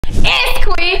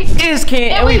Therealitsken,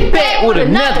 and we back with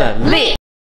another lick.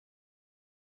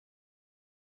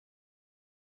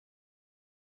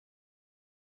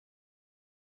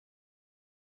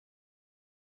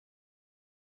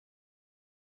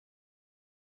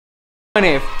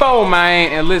 Four,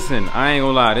 man, and listen, I ain't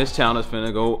gonna lie, this channel's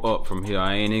finna go up from here.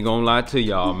 I ain't even gonna lie to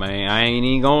y'all, man. I ain't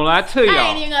even gonna lie to y'all. I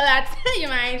ain't even gonna lie to you,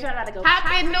 man. I ain't trying to go.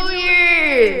 Happy New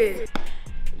Year's!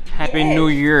 Happy New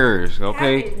Year's,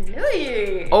 okay? Happy New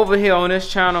Year's! Over here on this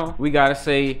channel, we gotta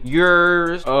say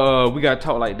yours. We gotta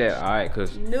talk like that, alright?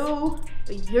 Cause New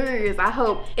Year's. I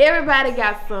hope everybody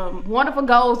got some wonderful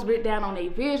goals written down on their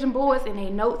vision boards and their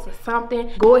notes or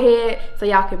something. Go ahead so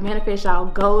y'all can manifest y'all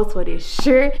goals for this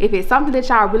year. If it's something that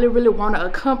y'all really want to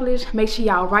accomplish, make sure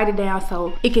y'all write it down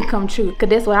so it can come true. Cause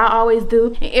that's what I always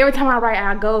do. And every time I write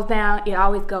our goals down, it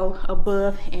always go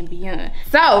above and beyond.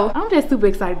 So I'm just super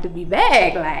excited to be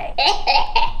back. Like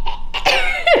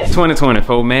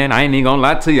 2024, man. I ain't even gonna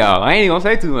lie to y'all. I ain't even gonna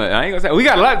say too much. I ain't gonna say. We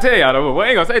got a lot to tell y'all though, but we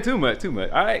ain't gonna say too much.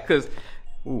 All right, cause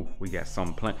ooh, we got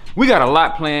something planned. We got a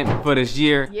lot planned for this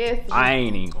year. Yes. I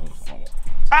ain't even gonna.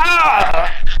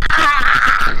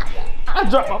 I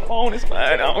dropped my phone. It's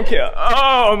fine. I don't care.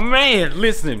 Oh man,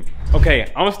 listen. Okay,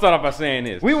 I'm gonna start off by saying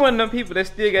this. We one of them people that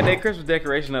still got their Christmas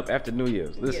decoration up after New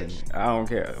Year's. Listen, yes. I don't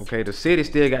care. Okay, the city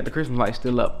still got the Christmas lights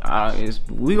still up.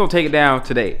 We gonna take it down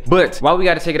today. But while we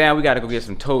gotta take it down, we gotta go get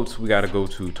some totes. We gotta go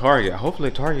to Target.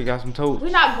 Hopefully Target got some totes. We're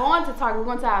not going to Target. We're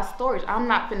going to our storage. I'm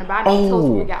not finna buy no totes.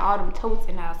 We got all them totes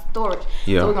in our storage.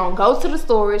 Yeah. So we're gonna go to the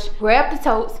storage, grab the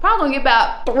totes. Probably gonna get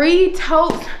about 3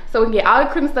 totes so we can get all the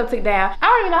Christmas stuff taken down. I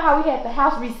don't even know how we had the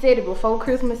house reset before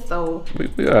Christmas. So we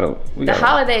gotta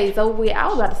holidays. I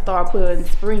was about to start putting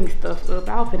spring stuff up.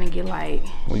 I was finna get like...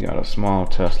 We got a small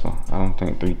Tesla. I don't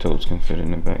think 3 totes can fit in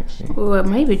the back seat. Well,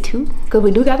 maybe 2, because we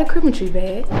do got a Christmas tree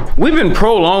bag. We've been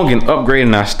prolonging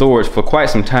upgrading our storage for quite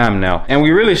some time now. And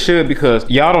we really should, because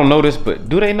y'all don't know this, but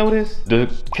do they know this?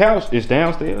 The couch is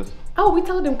downstairs. Oh, we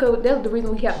told them that was the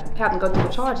reason we have to go to the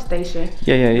charge station.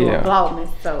 Yeah. Vlogmas,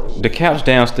 so. The couch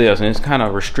downstairs, and it's kind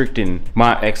of restricting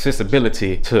my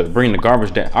accessibility to bring the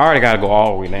garbage down. I already got to go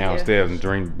all the way downstairs and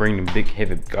bring them big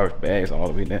heavy garbage bags all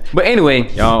the way down. But anyway,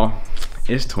 y'all,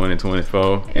 it's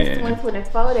 2024. It's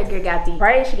 2024. That girl got the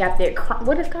braids. She got that,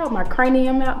 what is it called? My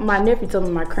cranium out. My nephew told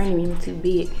me my cranium is too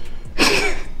big.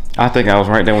 I think I was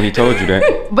right there when he told you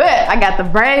that. But I got the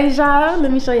braids, y'all.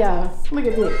 Let me show y'all. Look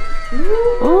at this.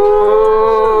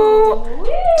 Ooh.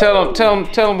 Tell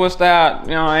them what style.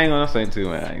 You know, I ain't gonna say too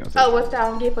much. I ain't gonna say what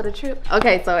style I'm getting for the trip?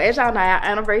 Okay, so as y'all know, our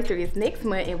anniversary is next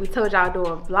month, and we told y'all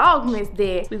doing Vlogmas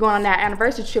that we going on our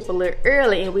anniversary trip a little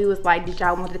early, and we was like, did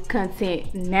y'all want the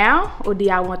content now, or do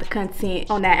y'all want the content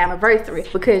on that anniversary?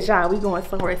 Because y'all, we going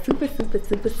somewhere super special. Oh, we supposed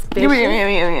to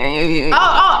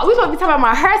be talking about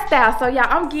my hairstyle. So y'all,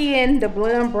 I'm getting the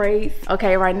blonde braids.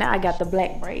 Okay, right now I got the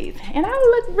black braids, and I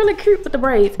look really cute with the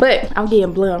braids, but I'm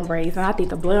getting blonde braids, and I think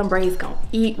the blonde braids gonna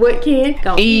eat what, Ken?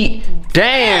 Gonna eat.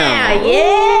 Damn. Yeah.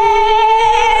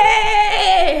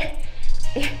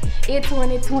 It's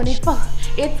 2024.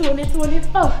 It's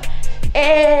 2024.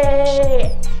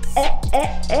 Hey.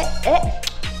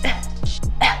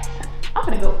 I'm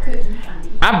gonna go cook.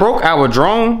 I broke our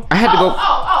drone. I had to go.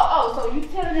 Oh, so you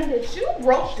telling them that you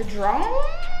broke the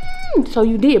drone? So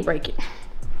you did break it.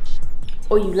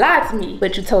 Or you lied to me,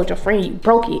 but you told your friend you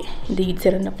broke it. And then you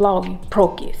tell in the vlog you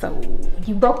broke it. So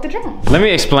you broke the drone. Let me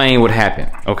explain what happened,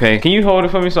 okay? Can you hold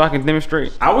it for me so I can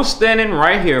demonstrate? I was standing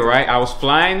right here, right? I was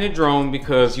flying the drone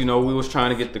because, you know, we was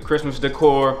trying to get the Christmas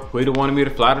decor. Rita wanted me to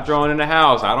fly the drone in the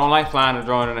house. I don't like flying the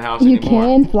drone in the house anymore. You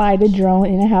can fly the drone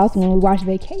in the house when we watch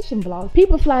vacation vlogs.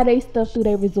 People fly their stuff through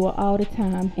their resort all the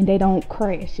time and they don't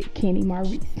crash it, Kenny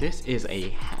Maurice. This is a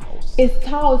house. It's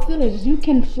tall ceilings. You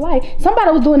can fly.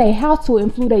 Somebody was doing a house tour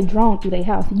and flew their drone through their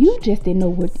house. You just didn't know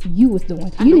what you was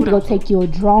doing. You need to go take your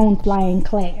drone flying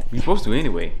class. You're supposed to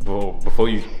anyway, before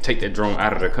you take that drone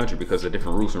out of the country because of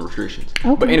different rules and restrictions.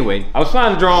 Okay. But anyway, I was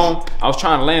flying the drone. I was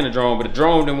trying to land the drone, but the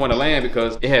drone didn't want to land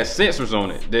because it has sensors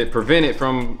on it that prevent it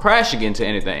from crashing into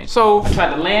anything. So I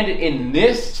tried to land it in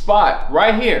this spot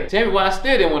right here. Tell me why I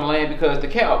still didn't want to land, because the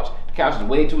couch is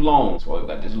way too long. So we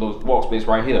got this little walk space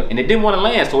right here. And it didn't want to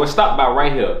land, so it stopped by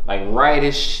right here. Like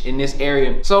rightish in this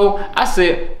area. So I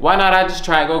said, why not I just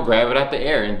try and go grab it out the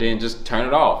air and then just turn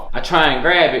it off. I try and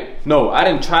grab it. No, I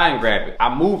didn't try and grab it.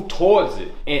 I moved towards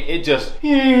it and it just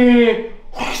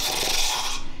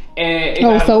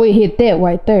and so it hit that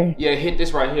right there. Yeah, it hit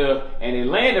this right here and it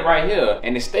landed right here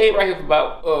and it stayed right here for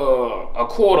about a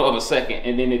quarter of a second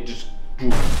and then it just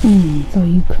so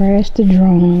you crashed the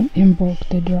drone and broke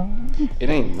the drone. It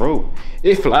ain't broke.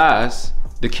 It flies.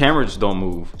 the camera just don't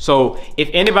move. So if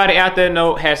anybody out there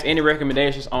has any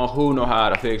recommendations on who know how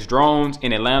to fix drones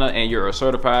in Atlanta and you're a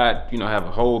certified, you know, have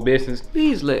a whole business,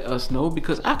 please let us know,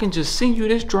 because I can just send you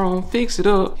this drone, fix it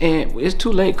up, and it's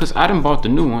too late because I done bought the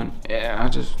new one.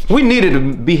 Yeah, we needed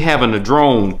to be having a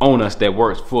drone on us that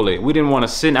works fully. We didn't want to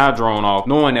send our drone off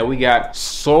knowing that we got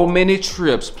so many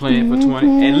trips planned for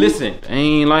 20. And listen,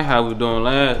 ain't like how we were doing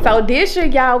last. So this year,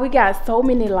 y'all, we got so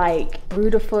many like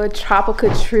beautiful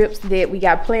tropical trips that we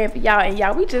got planned for y'all, and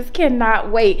y'all, we just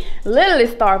cannot wait. Literally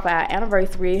start for our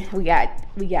anniversary. We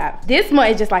got this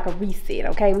month is just like a reset,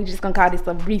 okay? We just gonna call this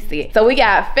a reset. So we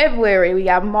got February, we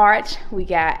got March, we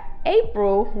got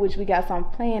April, which we got some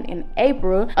planned in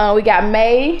April. We got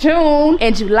May, June,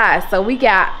 and July. So we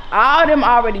got all them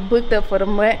already booked up for the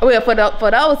month. Well, for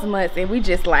those months, and we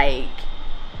just like.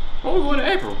 Oh, we going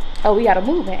to April. Oh, we gotta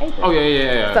move in April. Oh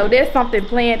yeah. So there's something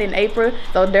planned in April.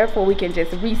 So therefore we can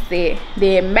just reset.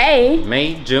 Then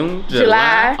May, June,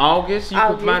 July, August.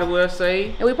 Might as well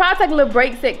say. And we probably take a little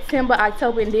break September,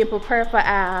 October, and then prepare for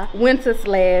our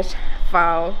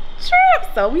winter/fall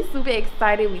trip. So we super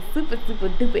excited. We super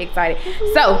duper excited.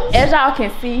 So as y'all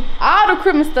can see, all the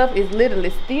Christmas stuff is literally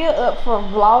still up for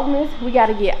Vlogmas. We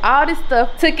gotta get all this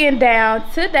stuff taken down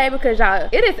today because y'all,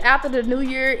 it is after the new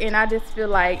year, and I just feel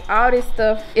like all this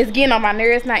stuff is getting on my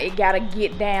nerves now. It gotta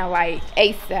get down like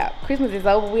ASAP. Christmas is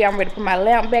over. I'm ready to put my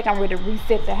lamp back. I'm ready to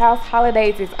reset the house.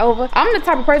 Holidays is over. I'm the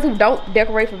type of person who don't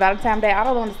decorate for Valentine's Day. I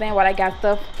don't understand why they got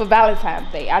stuff for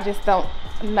Valentine's Day. I just don't.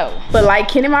 No, but like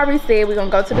Kenny Marie said, we're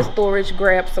gonna go to the storage,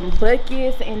 grab some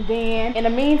buckets, and then in the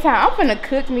meantime I'm gonna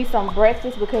cook me some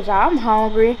breakfast because y'all, I'm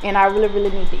hungry and I really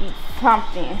need to eat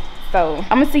something. So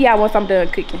I'm gonna see y'all once I'm done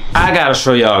cooking. I gotta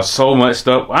show y'all so much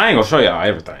stuff. I ain't gonna show y'all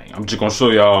everything. I'm just gonna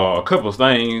show y'all a couple of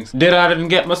things that I didn't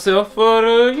get myself for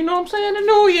the, you know what I'm saying, the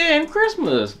New Year and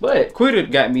Christmas. But Quita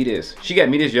got me this. She got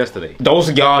me this yesterday. Those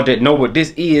of y'all that know what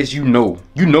this is, you know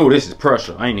this is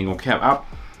pressure. I ain't even gonna count.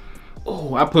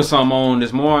 I put something on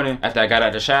this morning after I got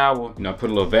out the shower. You know, I put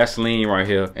a little Vaseline right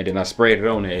here, and then I sprayed it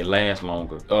on there. It lasts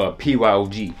longer.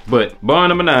 PYOG. But bar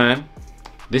number 9,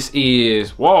 this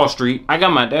is Wall Street. I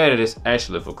got my daddy this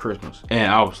actually for Christmas,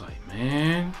 and I was like,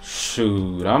 man,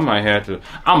 shoot, I might have to.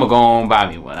 I'ma go on buy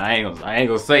me one. I ain't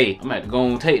gonna say I'm gonna have to go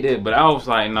and take that, but I was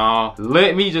like, nah,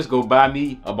 let me just go buy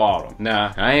me a bottle.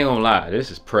 Nah, I ain't gonna lie,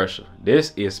 this is pressure.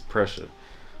 This is pressure.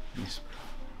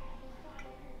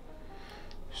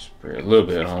 Spray a little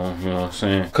bit on, you know what I'm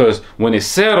saying? Cause when it's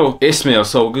settled, it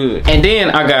smells so good. And then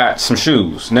I got some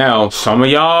shoes. Now, some of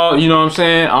y'all, you know what I'm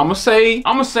saying?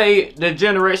 I'ma say the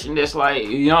generation that's like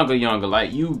younger,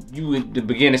 like you in the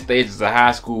beginning stages of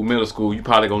high school, middle school, you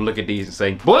probably gonna look at these and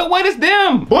say, boy, what is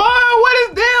them? Boy, what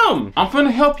is them? I'm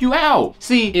finna help you out.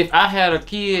 See, if I had a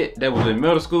kid that was in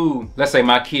middle school, let's say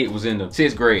my kid was in the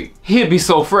 6th grade, he'd be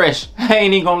so fresh. I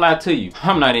ain't even gonna lie to you.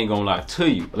 I'm not even gonna lie to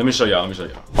you. Let me show y'all,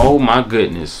 Oh my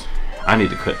goodness. I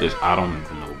need to cut this. I don't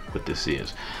even know what this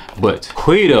is. But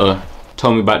Quita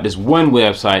told me about this one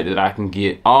website that I can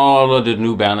get all of the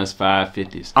New Balance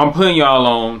 550s. I'm putting y'all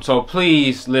on, so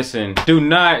please listen. Do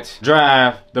not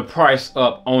drive the price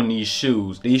up on these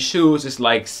shoes. These shoes is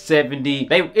like 70.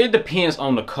 It depends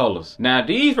on the colors. Now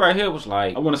these right here was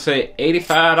like, I want to say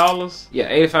 $85.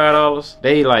 Yeah, $85.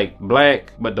 They like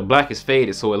black, but the black is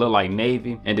faded, so it look like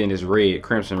navy, and then it's red,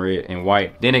 crimson red, and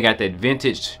white. Then they got that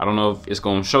vintage. I don't know if it's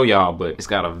gonna show y'all, but it's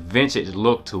got a vintage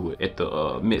look to it at the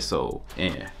midsole.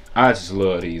 And I just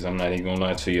love these. I'm not even gonna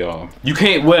lie to y'all. You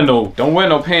can't wear don't wear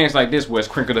no pants like this where it's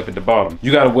crinkled up at the bottom.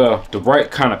 You gotta wear the right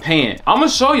kind of pant. I'm gonna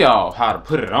show y'all how to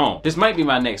put it on. This might be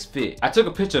my next fit. I took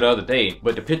a picture the other day,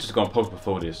 but the picture's gonna post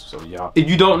before this, so y'all. If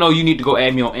you don't know, you need to go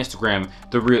add me on Instagram,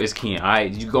 Therealitsken.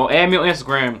 Alright, you go add me on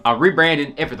Instagram. I'm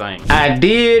rebranding everything. I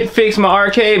did fix my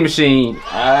arcade machine.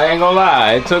 I ain't gonna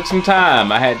lie, it took some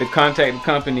time. I had to contact the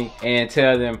company and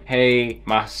tell them, hey,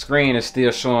 my screen is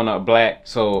still showing up black,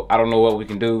 so I don't know what we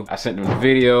can do. I sent them the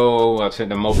video, I sent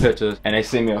them more pictures, and they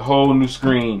sent me a whole new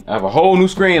screen. I have a whole new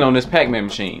screen on this Pac-Man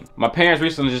machine. My parents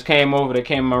recently just came over, they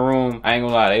came in my room. I ain't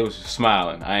gonna lie, they was just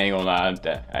smiling. I ain't gonna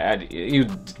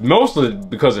lie. Mostly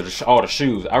because of all the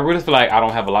shoes. I really feel like I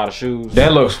don't have a lot of shoes.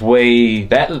 That looks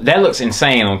that looks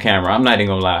insane on camera. I'm not even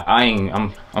gonna lie.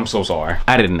 I'm so sorry.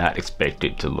 I did not expect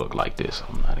it to look like this.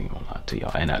 I'm not even gonna lie to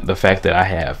y'all. And the fact that I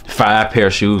have 5 pair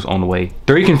of shoes on the way.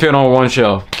 3 can fit on one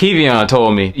shelf. Kevion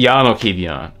told me, y'all know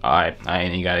Kevion. Alright, I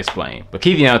ain't even gotta explain. But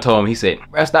Kevion told me, he said,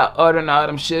 bro, stop ordering all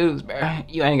them shoes, bro.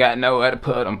 You ain't got nowhere to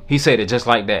put them. He said it just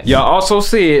like that. Y'all also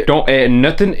said, don't add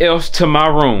nothing else to my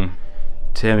room.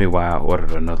 Tell me why I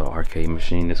ordered another arcade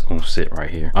machine that's gonna sit right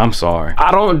here. I'm sorry.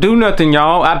 I don't do nothing,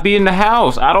 y'all. I be in the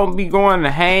house. I don't be going to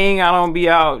hang. I don't be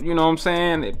out, you know what I'm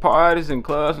saying, at parties and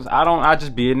clubs. I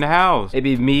just be in the house. It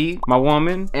be me, my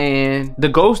woman, and the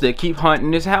ghosts that keep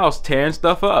hunting this house, tearing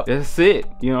stuff up. That's it,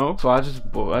 you know? So I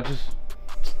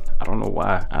don't know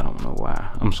why. I don't know why.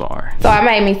 I'm sorry. So I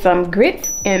made me some grits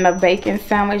and a bacon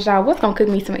sandwich. Y'all was gonna cook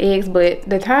me some eggs, but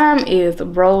the time is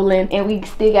rolling and we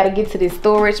still gotta get to this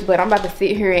storage, but I'm about to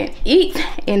sit here and eat,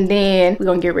 and then we're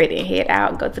gonna get ready and head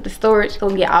out, go to the storage, go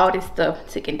get all this stuff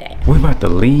taken down. We're about to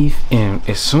leave, and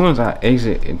as soon as I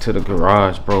exit into the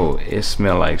garage, bro, it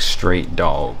smell like straight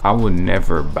dog. I would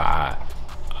never buy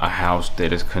a house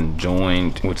that is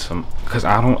conjoined with some, because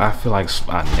I feel like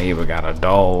our neighbor got a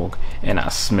dog and I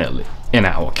smell it. And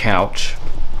our couch,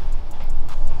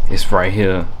 it's right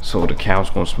here, so the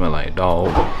couch gonna smell like dog.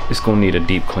 It's gonna need a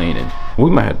deep cleaning. We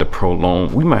might have to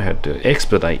we might have to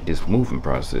expedite this moving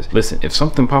process. Listen, if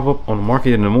something pop up on the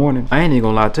market in the morning, I ain't even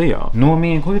gonna lie to y'all. Knowing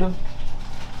me and Quita,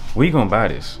 we gonna buy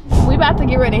this. We about to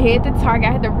get ready to head to Target.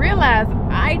 I had to realize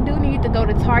I do need to go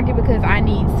to Target because I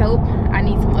need soap. I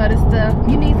need some other stuff.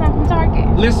 You need something from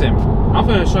Target? Listen, I'm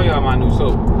finna show y'all my new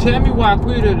soap. Tell me why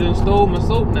Quita done stole my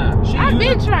soap now. I've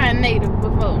been trying Native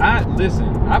before.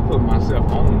 Listen, I put myself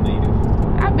on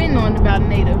Native. I've been knowing about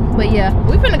Native. But yeah,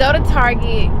 we finna go to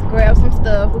Target, grab some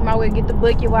stuff. We might well get the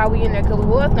bucket while we in there, because we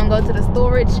was gonna go to the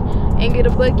storage and get a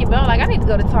bucket, but I'm like, I need to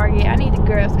go to Target. I need to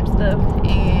grab some stuff,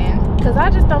 and because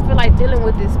I just don't feel like dealing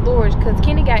with this storage, because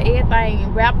Kenny got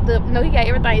everything wrapped up. No, he got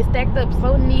everything stacked up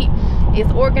so neat.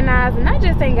 It's organized, and I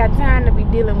just ain't got time to be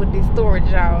dealing with this storage,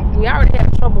 y'all. We already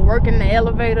have trouble working the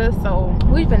elevator, so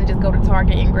we finna just go to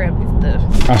Target and grab this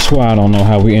stuff. I swear I don't know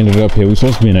how we ended up here. We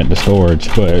supposed to be at the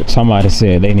storage, but somebody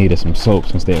said they needed some soap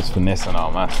since they was finessing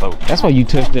all my soap. That's why you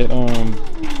touched that,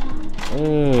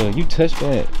 you touched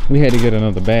that. We had to get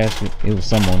another basket. It was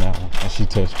some on that one. And she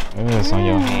touched it's on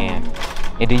your hand.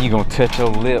 And then you gonna touch your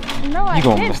lip. No, I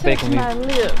didn't touch my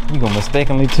lip. You gonna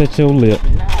mistakenly touch your lip.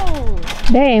 No.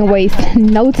 They ain't waste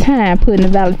no time putting the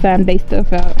Valentine's Day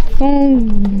stuff out.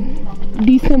 Soon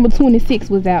December 26th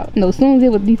was out. No, soon as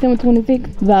it was December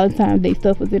 26th, Valentine's Day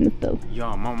stuff was in the store.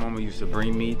 Y'all, my mama used to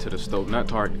bring me to the store, not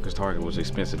Target, because Target was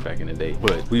expensive back in the day,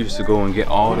 but we used to go and get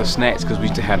all the snacks, because we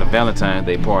used to have the Valentine's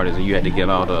Day parties and you had to get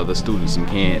all the other students some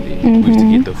candy. We used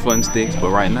to get the fun sticks, but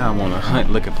right now I'm on a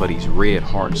hunt looking for these red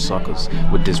heart suckers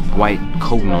with this white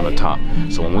coating on the top.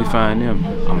 So when we find them,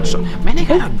 I'm gonna show. Man, they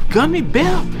got a gummy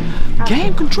bear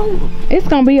game controller. It's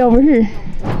gonna be over here.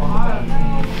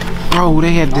 Bro,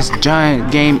 they had this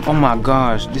giant game. Oh my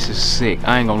gosh, this is sick.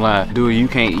 I ain't gonna lie. Dude, you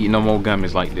can't eat no more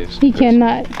gummies like this. He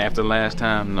cannot. After last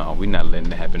time, no, we're not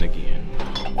letting it happen again.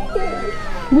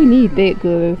 We need that,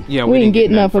 cause yeah, we didn't get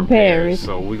nothing from Paris.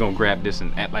 So we're gonna grab this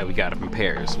and act like we got it from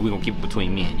Paris. We're gonna keep it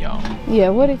between me and y'all. Yeah,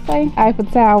 what it say? Eiffel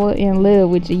Tower in love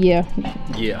with you, yeah.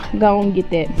 Yeah. Go and get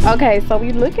that. Okay, so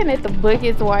we looking at the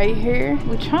buckets right here.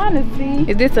 We're trying to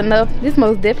see, is this enough? This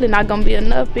most definitely not gonna be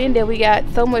enough. Being that we got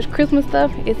so much Christmas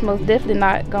stuff, it's most definitely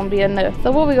not gonna be enough.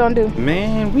 So what we gonna do?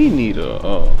 Man, we need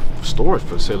a storage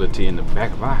facility in the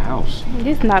back of our house.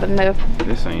 This not enough.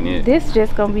 This ain't it. This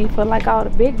just gonna be for like all the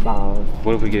big balls.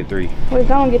 What if we get 3? We're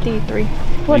gonna get these 3.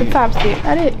 What the top stick?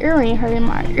 Oh, that earring hurt in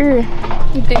my ear.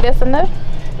 You think that's enough?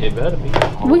 It better be.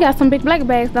 We got some big black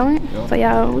bags, don't it? Yep. So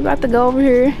y'all, we about to go over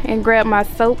here and grab my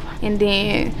soap and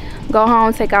then go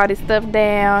home, take all this stuff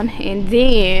down, and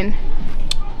then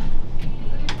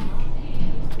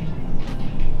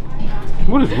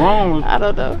what is wrong with? I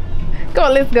don't know. Go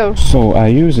on, let's go. So I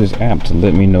use this app to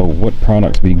let me know what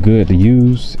products be good to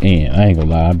use, and I ain't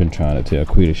gonna lie, I've been trying to tell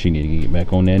Quita she need to get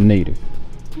back on that Native.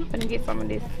 I'm gonna get some of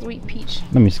this sweet peach.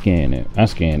 Let me scan it. I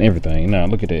scan everything. Now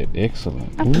look at that.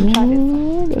 Excellent. I'm gonna try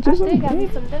this. I still got me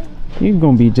Ooh, some dust. you're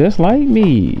gonna be just like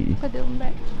me. Put this one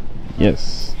back.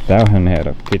 Yes, that one had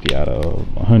a 50 out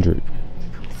of 100. It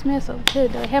smells so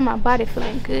good though. It had my body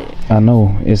feeling good. I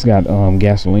know it's got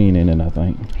gasoline in it. I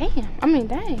think Damn, I mean,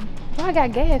 dang. Well, I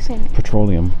got gas in it.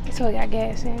 petroleum. So it got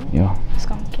gas in it. Yeah. It's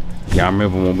gonna kill. Y'all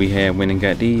remember when we went and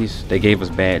got these? They gave us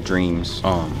bad dreams.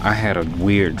 I had a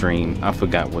weird dream. I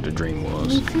forgot what the dream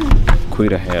was.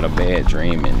 Quita had a bad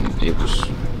dream and it was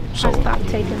so. I stopped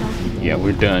taking them. Yeah,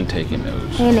 we're done taking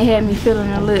those. And it had me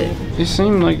feeling a little. It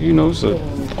seemed like, you know, it's a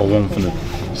one from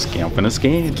the scamp and a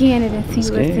scan. Scan it and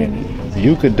see what's in it.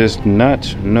 Yuka does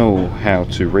not know how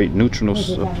to rate nutritional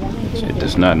supplements. It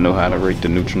does not know how to rate the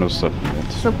nutritional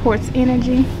supplements. Supports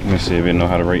energy. Let me see if it know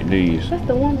how to rate these. That's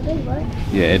the one today, right?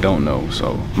 Yeah, it don't know.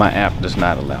 So my app does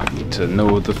not allow me to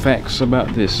know the facts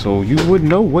about this. So you would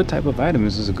know what type of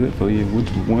vitamins is good for you,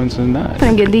 which ones are not. I'm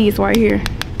gonna get these right here.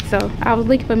 So I was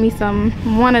looking for me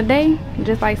one a day,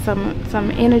 just like some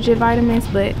energy vitamins.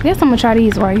 But I guess I'm gonna try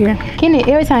these right here. Kenny,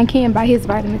 every time Ken buy his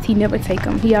vitamins, he never take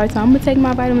them. He always say, I'm gonna take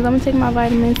my vitamins, I'm gonna take my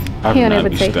vitamins. He'll never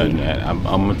take it. That. I'm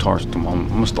gonna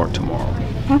start tomorrow.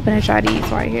 I'm gonna try these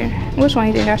right here. Which one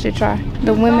you think I should try?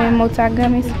 The women multi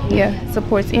gummies? Yeah,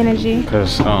 supports energy.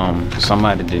 Cause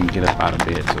somebody didn't get up out of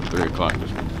bed till 3 o'clock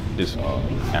this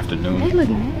afternoon. They look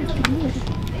nasty.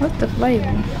 What's the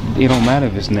flavor? It don't matter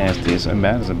if it's nasty. It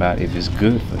matters about if it's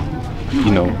good for you.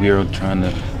 You know, we're trying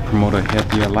to promote a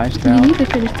healthier lifestyle. You need to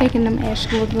finish taking them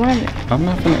Ashford gummies. I'm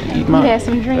not gonna eat my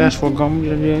Ashford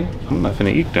gummies. I'm not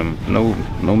gonna eat them.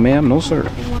 No, ma'am, no sir.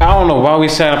 I don't know why we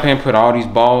sat up here and put all these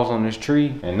balls on this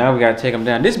tree, and now we gotta take them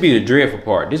down. This be the dreadful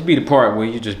part. This be the part where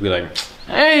you just be like,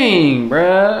 dang,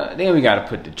 bruh. Then we gotta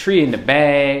put the tree in the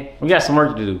bag. We got some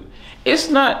work to do.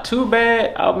 It's not too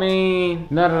bad. I mean,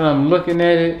 now that I'm looking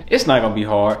at it, it's not gonna be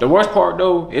hard. The worst part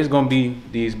though is gonna be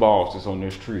these balls that's on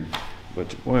this tree.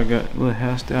 But your boy got a little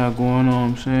hairstyle going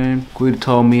on, I'm saying. Quita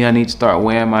told me I need to start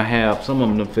wearing my hair. Some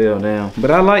of them fell down.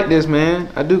 But I like this, man.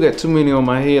 I do got too many on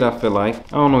my head, I feel like.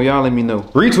 I don't know, y'all let me know.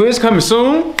 Retwist coming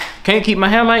soon. Can't keep my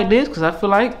hair like this because I feel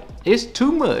like it's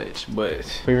too much. But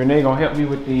Renee gonna help me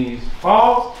with these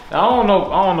balls. I don't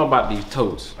know about these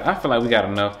totes. I feel like we got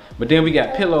enough. But then we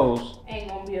got pillows. Ain't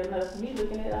gonna be enough for me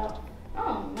looking it out. I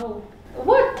don't know.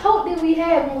 What tote did we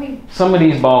have when we... Some of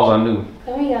these balls I knew.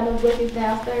 We ain't got no buckets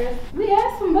downstairs. We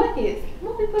had some buckets.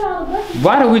 What we put all the buckets?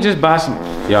 Why do we just buy some?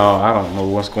 Y'all, I don't know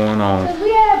what's going on. Because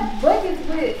we had buckets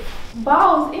with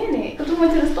balls in it. Because we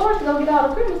went to the store to go get all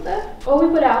the Christmas stuff. Or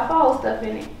we put our fall stuff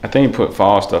in it. I think we put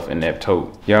fall stuff in that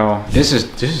tote. Y'all, this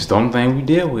is the only thing we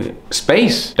deal with.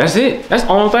 Space. That's it. That's the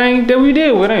only thing that we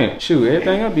deal with, ain't it? Shoot,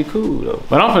 everything else be cool though.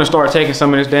 But I'm gonna start taking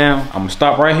some of this down. I'm gonna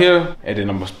stop right here and then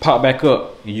I'm gonna pop back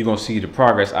up and you're gonna see the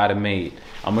progress I done made.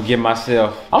 I'm gonna give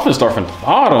myself, I'm gonna start from the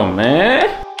bottom,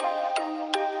 man.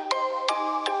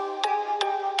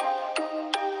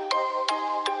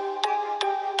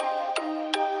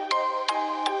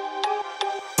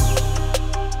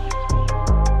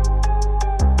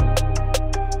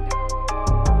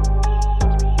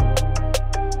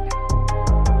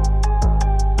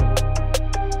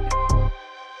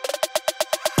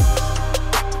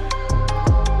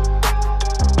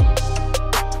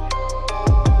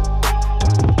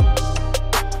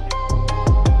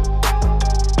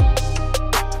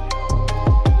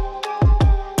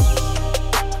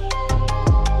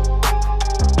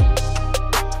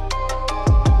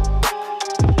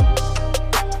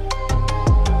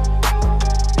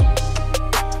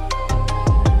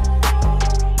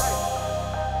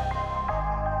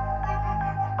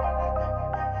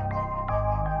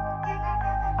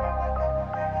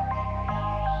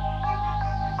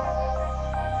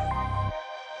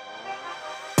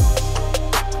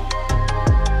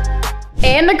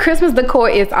 And the Christmas decor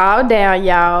is all down,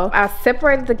 y'all. I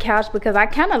separated the couch because I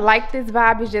kind of like this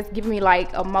vibe. It's just giving me like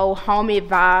a more homey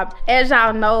vibe. As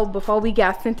y'all know, before we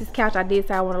got sent this couch, I did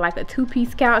say I wanted like a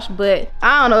 2-piece couch, but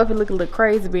I don't know if it look a little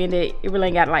crazy being that it really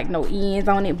ain't got like no ends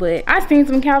on it. But I seen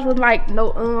some couch with like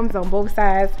no arms on both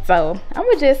sides, so I'm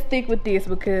gonna just stick with this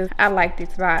because I like this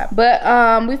vibe.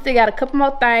 But we still got a couple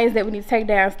more things that we need to take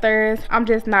downstairs. I'm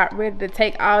just not ready to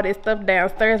take all this stuff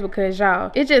downstairs because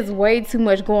y'all, it's just way too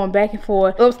much going back and forth.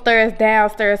 Upstairs,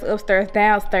 downstairs, upstairs,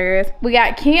 downstairs. We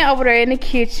got Ken over there in the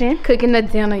kitchen cooking the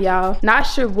dinner, y'all. Not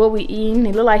sure what we eating.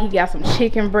 It look like he got some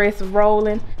chicken breasts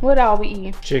rolling. What all we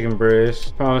eating? Chicken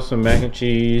breast, probably some mac and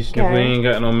cheese. Okay. If we ain't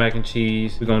got no mac and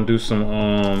cheese, we're gonna do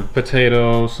some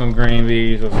potatoes, some green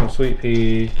beans, or some sweet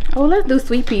peas. Oh, let's do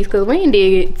sweet peas because we ain't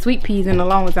did sweet peas in a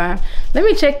long time. Let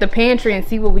me check the pantry and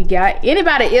see what we got.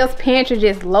 Anybody else pantry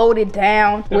just loaded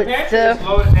down with stuff? The pantry is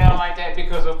loaded down like that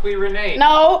because of Queen Renee.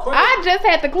 No, I just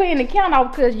had to clean the counter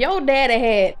off because your daddy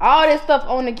had all this stuff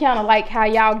on the counter like how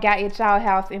y'all got at y'all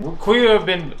house. And Queen have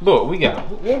been, look, we got,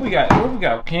 what we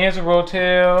got? Cans of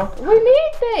Rotel. We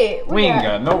need that. We ain't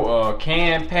got no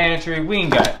canned pantry. We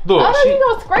ain't got, look. I know you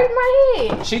gonna scrape my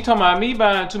head. She talking about me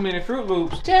buying too many Fruit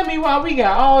Loops. Tell me why we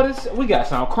got all this. We got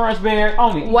some Crunch Bear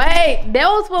only. Wait, that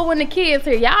was for when the kids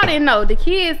here. Y'all didn't know. The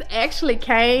kids actually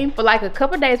came for like a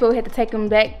couple days, but we had to take them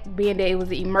back being that it was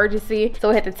an emergency. So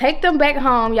we had to take them back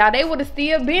home. Y'all, they would have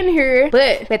still been here,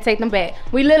 but we had to take them back.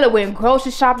 We literally went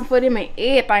grocery shopping for them and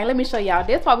everything. Let me show y'all.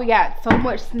 That's why we got so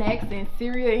much snacks and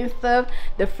cereal and stuff.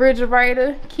 The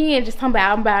refrigerator. Ken just talking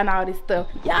about I'm buying all this stuff.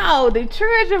 Y'all, the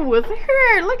children was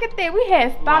here. Look at that. We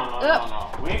had stocked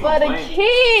up for the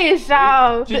kids,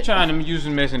 y'all. She's trying to use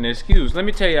them as an excuse. Let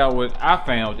me tell y'all what I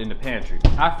found in the pantry.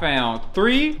 I found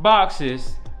 3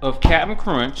 boxes of Captain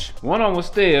Crunch. One of them was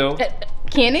stale.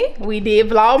 Kenny, we did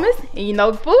Vlogmas, and you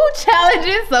know, food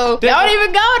challenges, so don't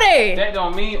even go there. That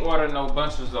don't mean order no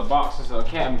bunches of boxes of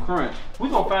Captain Crunch. We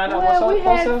gonna find out Well, what's we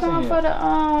had else in some here. for the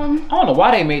I don't know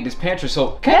why they made this pantry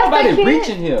so can't nobody reach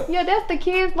in here. Yeah, that's the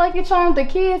kids Lucky Charms. The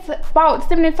kids bought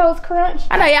Cinnamon Toast Crunch.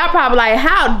 I know y'all probably like,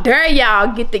 how dare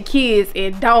y'all get the kids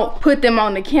and don't put them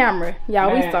on the camera.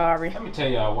 Y'all, we sorry. Let me tell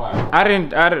y'all why.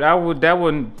 That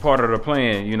wasn't part of the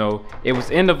plan, you know. It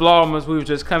was in the Vlogmas. We was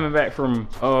just coming back from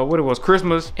what it was,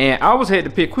 Christmas, and I was had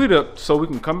to pick Quit up so we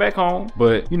can come back home,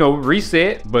 but you know,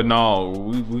 reset. But no,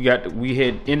 we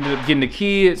had ended up getting the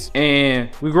kids and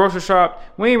we grocery shop.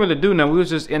 We ain't really do nothing. We was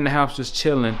just in the house just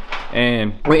chilling,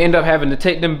 and we ended up having to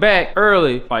take them back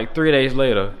early, like 3 days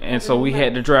later, and so we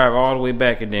had to drive all the way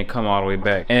back and then come all the way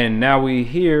back. And now we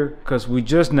here because we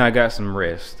just now got some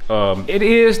rest. It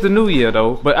is the new year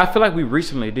though, but I feel like we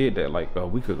recently did that like a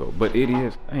week ago, but it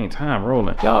is, ain't time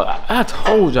rolling. Y'all, I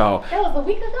told y'all. That was a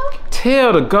week ago?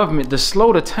 Tell the government to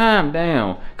slow the time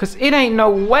down, cause it ain't no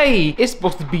way it's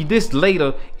supposed to be this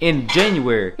later in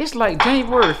January. It's like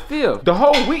January 5th. The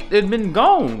whole week they've been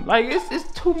gone. Like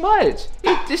it's too much.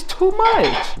 It's too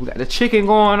much. We got the chicken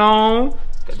going on.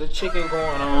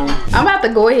 I'm about to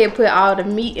go ahead and put all the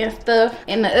meat and stuff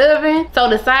in the oven. So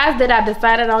the sides that I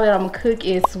decided on that I'm gonna cook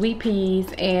is sweet peas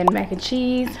and mac and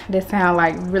cheese. That sound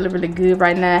like really, really good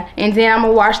right now. And then I'm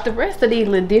gonna wash the rest of these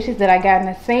little dishes that I got in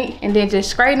the sink, and then just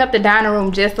straighten up the dining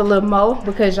room just a little more,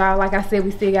 because y'all, like I said,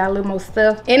 we still got a little more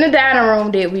stuff in the dining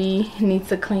room that we need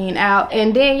to clean out.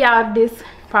 And then y'all, this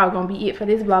probably gonna be it for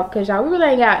this vlog, because y'all, we really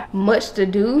ain't got much to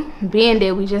do, being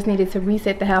that we just needed to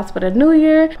reset the house for the new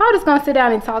year. I'm just gonna sit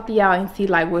down and talk to y'all and see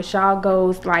like what y'all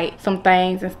goals, like some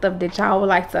things and stuff that y'all would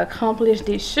like to accomplish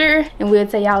this year, and we'll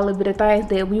tell y'all a little bit of things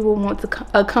that we will want to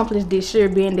accomplish this year,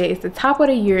 being that it's the top of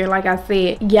the year. And like I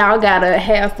said, y'all gotta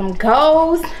have some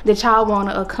goals that y'all want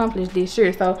to accomplish this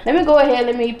year. So let me go ahead,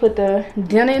 let me put the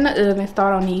dinner in the oven,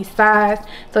 start on these sides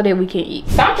so that we can eat.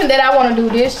 Something that I want to do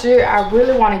this year, I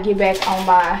really want to get back on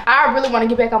my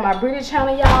British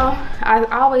channel, y'all. I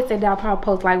always say that I'll probably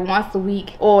post like once a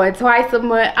week or twice a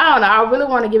month. I don't know, I really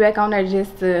want to get back on there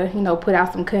just to, you know, put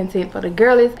out some content for the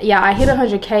girlies. Yeah, I hit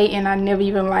 100K and I never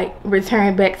even like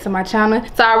returned back to my channel,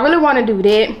 so I really want to do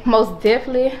that. Most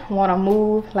definitely want to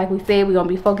move. Like we said, we're gonna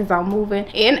be focused on moving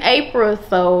in April,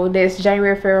 so that's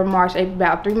January, February, March, April,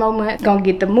 about 3 more months. Gonna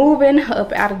get the moving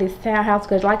up out of this townhouse,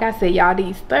 because like I said, y'all,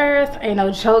 these stairs ain't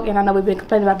no joke, and I know we've been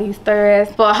complaining about these stairs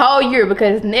for a whole year,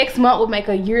 because next month will make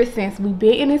a year since we've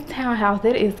been in this townhouse.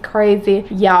 That is crazy,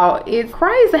 y'all. It's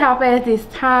crazy how fast this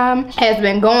time has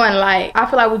been going. Like, I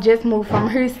feel like we just moved from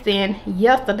Houston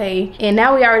yesterday, and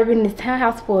now we already been in this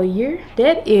townhouse for a year.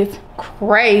 That is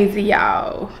crazy,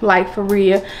 y'all, like for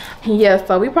real. Yeah,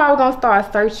 so we probably gonna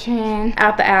start searching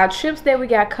after our trips that we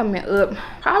got coming up.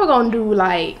 Probably gonna do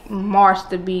like March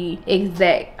to be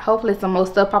exact. Hopefully some more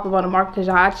stuff pop up on the market, because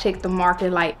y'all, I check the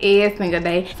market like every single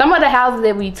day. Some of the houses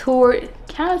that we toured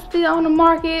kind of still on the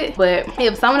market, but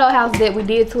if some of those houses that we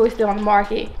did tour still on the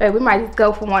market, we might just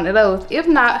go for one of those. If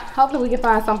not, hopefully we can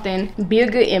find something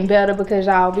bigger and better, because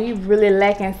y'all, we really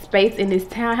lacking space in this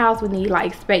townhouse. We need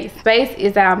like space. Space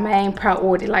is our main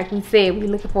priority. Like we said, we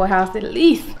looking for a house at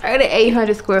least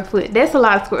 3,800 square foot. That's a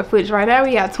lot of square footage. Right now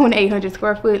we got 2,800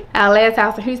 square foot. Our last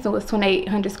house in Houston was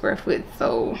 2,800 square foot,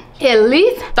 so at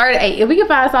least 38. If we can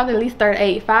find something at least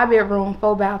 38, 5-bedroom,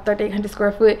 4-bath, 3,800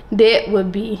 square foot, that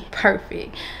would be perfect.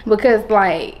 Because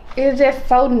like, it's just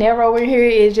so narrow in here.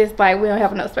 It's just like we don't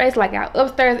have enough space. Like our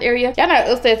upstairs area, y'all know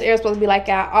our upstairs area is supposed to be like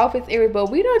our office area, but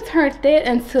we done turned that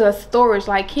into a storage.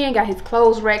 Like Ken got his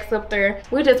clothes racks up there.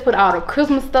 We just put all the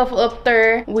Christmas stuff up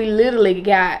there. We literally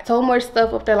got so much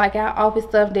stuff up there, like our office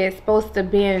stuff that's supposed to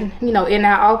be in, you know, in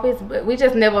our office, but we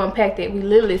just never unpacked it. We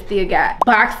literally still got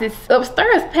boxes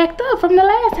upstairs packed up from the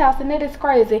last house, and that is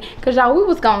crazy. Cause y'all, we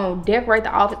was gonna decorate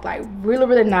the office like really,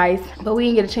 really nice, but we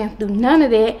didn't get a chance to do none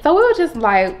of that. So we were just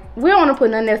like, we don't want to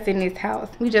put nothing else in this house.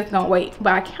 We just gonna wait.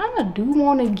 But I kind of do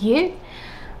want to get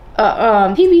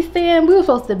a TV stand. We were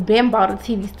supposed to been bought a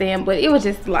TV stand, but it was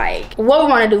just like, what we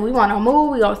want to do? We want to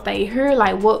move. We gonna stay here.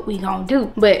 Like, what we gonna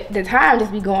do? But the time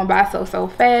just be going by so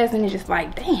fast, and it's just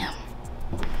like, damn,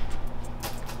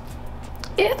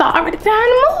 it's already time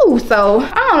to move. So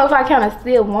I don't know if I kind of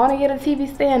still want to get a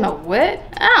TV stand or what.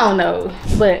 I don't know.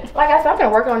 But like I said, I'm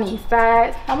gonna work on these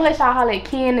sides. I'm gonna let y'all holler at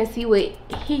Ken and see what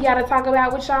he got to talk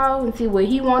about with y'all, and see what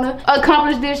he want to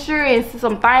accomplish this year, and see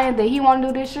some things that he want to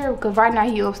do this year, because right now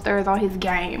he upstairs on his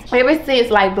game. Ever since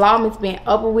like Vlogmas been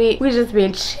up a week, we just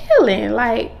been chilling.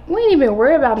 Like, we ain't even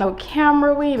worried about no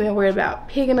camera. We ain't even worried about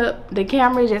picking up the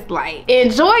camera. Just like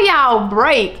enjoy y'all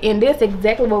break, and that's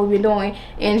exactly what we've been doing,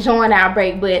 enjoying our break.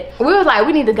 break, but we was like,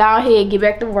 we need to go ahead and get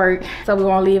back to work. So we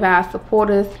want to leave our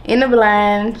supporters in the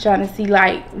blind, trying to see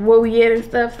like where we at and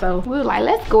stuff. So we were like,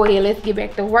 let's go ahead, let's get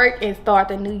back to work and start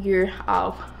the new year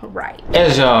off right.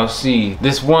 As y'all see,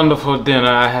 this wonderful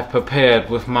dinner I have prepared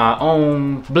with my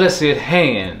own blessed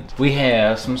hands. We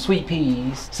have some sweet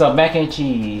peas, some mac and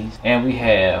cheese, and we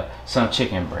have some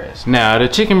chicken breast. Now, the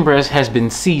chicken breast has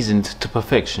been seasoned to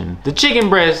perfection. The chicken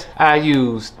breast, I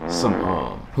used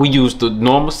some, we used the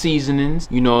normal seasonings,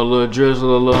 you know, a little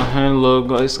drizzle, a little honey, a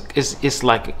little, it's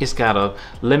like, it's got a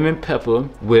lemon pepper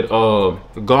with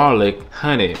garlic,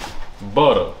 honey,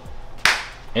 butter.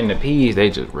 And the peas, they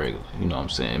just regular, you know what I'm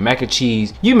saying? Mac and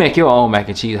cheese, you make your own mac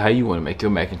and cheese how you want to make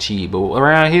your mac and cheese, but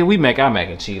around here, we make our mac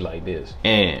and cheese like this.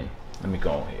 And let me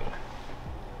go ahead.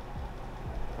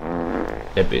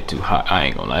 That bit too hot, I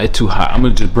ain't gonna lie, it's too hot. I'm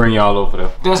gonna just bring y'all over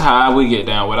there. That's how we get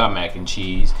down with our mac and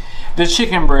cheese. The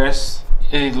chicken breast,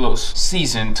 it looks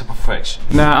seasoned to perfection.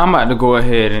 Now I'm about to go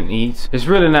ahead and eat. There's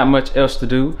really not much else to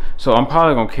do, so I'm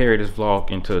probably gonna carry this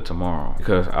vlog into tomorrow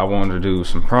because I wanted to do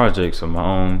some projects of my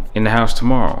own in the house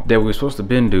tomorrow that we were supposed to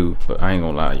been do, but I ain't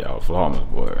gonna lie, y'all, Vlogmas,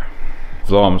 boy.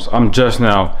 Vlogmas, I'm just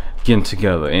now getting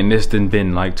together, and this done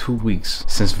been like 2 weeks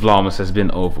since Vlogmas has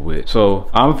been over with. So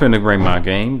I'm finna bring my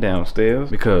game downstairs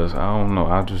because I don't know,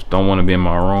 I just don't want to be in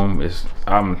my room.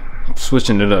 I'm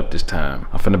switching it up this time.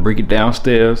 I'm finna bring it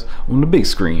downstairs on the big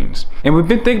screens. And we've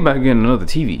been thinking about getting another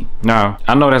TV. Now,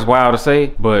 I know that's wild to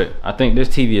say, but I think this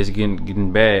TV is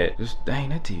getting bad. Dang,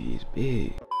 that TV is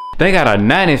big. They got a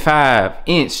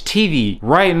 95-inch TV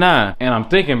right now, and I'm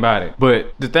thinking about it.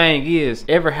 But the thing is,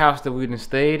 every house that we done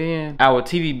stayed in, our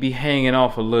TV be hanging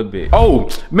off a little bit. Oh,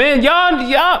 man,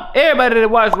 y'all, everybody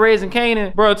that watched Raising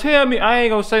Kanan, bro, tell me, I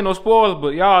ain't gonna say no spoilers,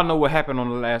 but y'all know what happened on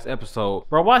the last episode.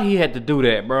 Bro, why he had to do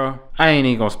that, bro? I ain't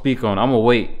even gonna speak on it. I'm gonna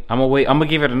wait. I'm gonna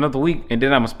give it another week, and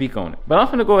then I'm gonna speak on it. But I'm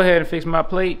finna go ahead and fix my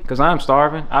plate, because I'm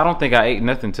starving. I don't think I ate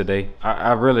nothing today.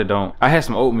 I really don't. I had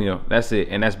some oatmeal, that's it,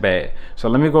 and that's bad. So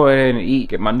let me go ahead and eat,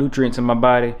 get my nutrients in my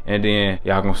body, and then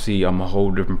y'all gonna see I'm a whole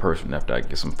different person after I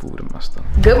get some food in my stomach.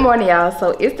 Good morning, y'all.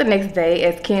 So it's the next day.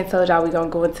 As Ken told y'all, we're gonna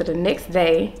go into the next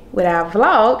day with our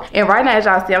vlog. And right now, as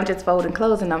y'all see, I'm just folding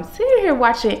clothes, and I'm sitting here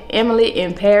watching Emily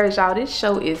in Paris, y'all. This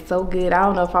show is so good. I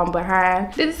don't know if I'm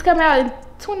behind. Did this come out in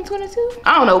 2022?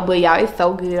 I don't know, but y'all, it's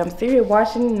so good. I'm still here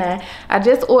watching it now. I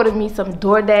just ordered me some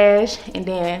DoorDash, and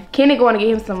then Kenny going to get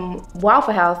him some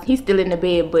Waffle House. He's still in the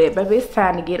bed, but baby, it's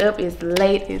time to get up. It's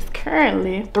late. It's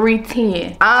currently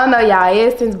 3:10. I don't know, y'all.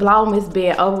 Ever since Vlogmas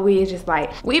been over with, it's just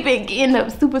like we've been getting up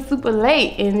super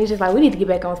late, and it's just like we need to get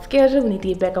back on schedule. We need to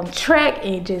get back on track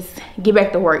and just get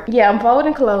back to work. Yeah, I'm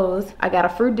folding clothes. I got a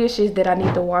few dishes that I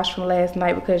need to wash from last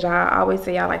night because y'all always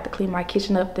say y'all like to clean my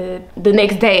kitchen up the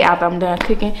next day after I'm done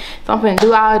cooking. So I'm gonna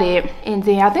do all that, and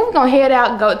then I think we're gonna head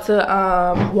out and go to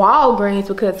Walgreens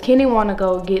because Kenny wanna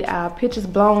go get our pictures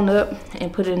blown up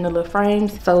and put it in the little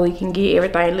frames so we can get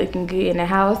everything looking good in the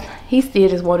house. He still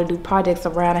just wanna do projects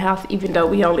around the house even though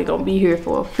we only gonna be here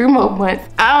for a few more months.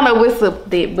 I don't know what's up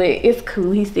with it, but it's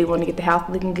cool. He still wanna get the house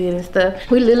looking good and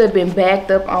stuff. We literally been backed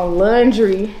up on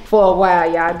laundry for a while,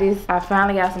 y'all. I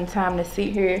finally got some time to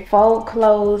sit here, fold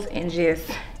clothes, and just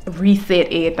reset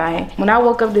everything. When I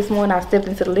woke up this morning, I stepped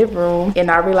into the living room and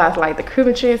I realized like the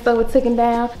Christmas tree and stuff was taken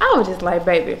down. I was just like,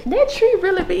 baby, that tree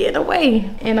really be in the way.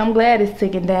 And I'm glad it's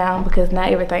taken down because now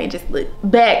everything just look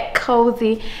back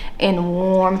cozy and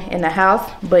warm in the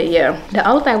house. But yeah, the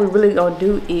only thing we really gonna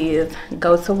do is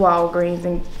go to Walgreens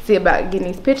and see about getting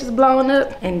these pictures blown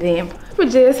up, and then we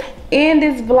just end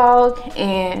this vlog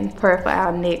and prepare for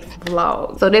our next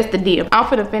vlog. So that's the deal. I'm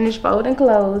finna finish folding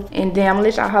clothes, and then I'm gonna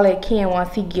let y'all holler at Ken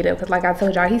once he get up, because like I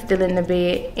told y'all, he's still in the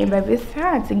bed, and baby, it's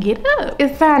time to get up.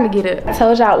 It's time to get up. I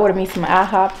told y'all I ordered me some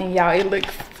IHOP, and y'all, it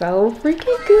looks so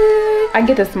freaking good. I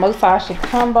get the smoked sausage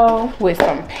combo with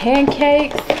some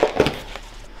pancakes,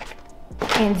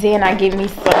 and then I get me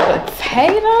some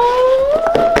potatoes.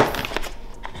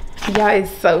 Y'all,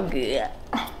 it's so good.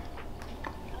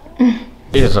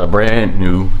 It's a brand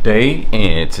new day,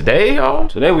 and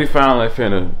today we finally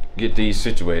finna get these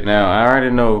situated. Now, I already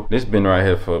know this been right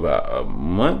here for about a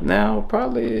month now,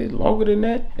 probably longer than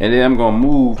that. And then I'm gonna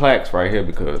move plaques right here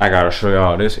because I gotta show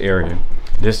y'all this area.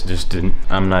 This just didn't,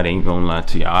 I'm not even gonna lie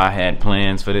to y'all. I had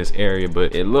plans for this area,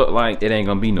 but it looked like it ain't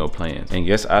gonna be no plans. And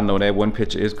yes, I know that one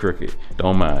picture is crooked.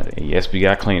 Don't mind it. And yes, we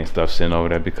got cleaning stuff sitting over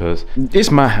there because it's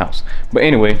my house. But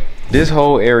anyway, this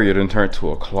whole area done turned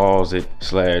to a closet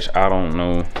slash, I don't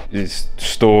know, it's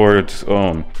stored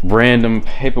random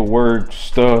paperwork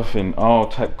stuff and all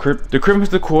type. The Christmas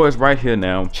decor is right here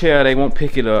now. Chair, they won't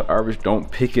pick it up. Arbish don't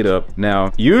pick it up.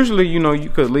 Now, usually, you know, you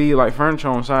could leave like furniture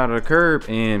on the side of the curb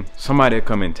and somebody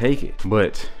come and take it,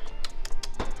 but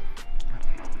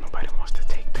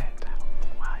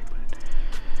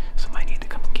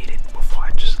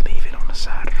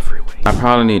I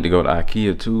probably need to go to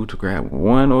IKEA too to grab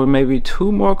 1 or maybe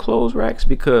 2 more clothes racks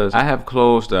because I have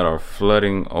clothes that are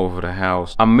flooding over the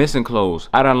house. I'm missing clothes.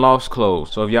 I done lost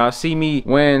clothes. So if y'all see me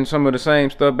wearing some of the same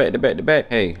stuff back to back to back,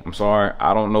 hey, I'm sorry.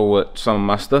 I don't know what some of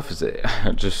my stuff is at.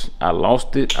 I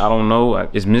lost it. I don't know.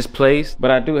 It's misplaced.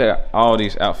 But I do have all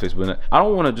these outfits, but I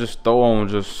don't want to just throw on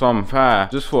just some fire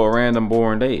just for a random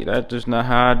boring day. That's just not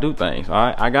how I do things. All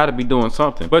right, I gotta be doing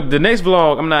something. But the next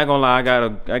vlog, I'm not gonna lie,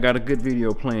 I got a good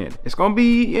video planned. It's gonna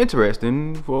be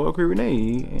interesting for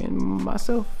Renee and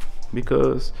myself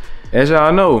because as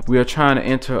y'all know, we are trying to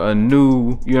enter a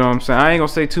new, you know what I'm saying? I ain't gonna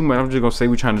say too much. I'm just gonna say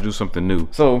we're trying to do something new.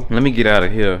 So let me get out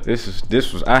of here.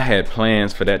 I had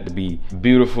plans for that to be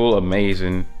beautiful,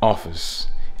 amazing office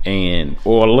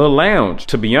or a little lounge.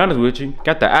 To be honest with you,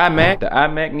 got the iMac. The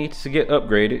iMac needs to get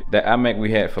upgraded. The iMac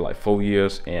we had for like 4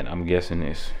 years, and I'm guessing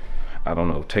it's, I don't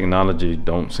know, technology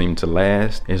don't seem to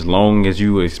last as long as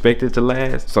you expect it to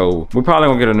last. So we're probably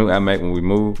gonna get a new iMac when we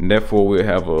move, and therefore we'll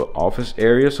have an office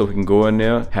area so we can go in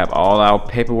there, have all our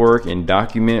paperwork and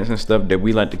documents and stuff that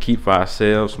we like to keep for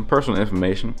ourselves, some personal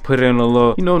information, put it in a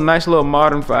little, you know, nice little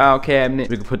modern file cabinet.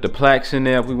 We can put the plaques in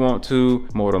there if we want to,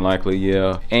 more than likely,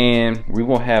 yeah. And we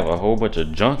won't have a whole bunch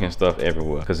of junk and stuff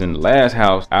everywhere, because in the last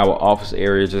house, our office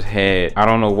area just had, I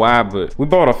don't know why, but we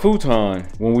bought a futon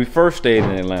when we first stayed in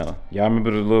Atlanta. Y'all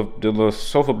remember the little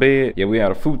sofa bed? Yeah, we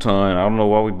had a futon. I don't know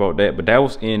why we bought that, but that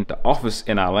was in the office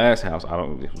in our last house.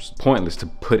 It was pointless to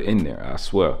put in there, I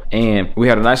swear. And we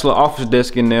had a nice little office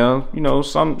desk in there, you know,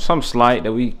 some slight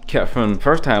that we kept from the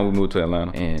first time we moved to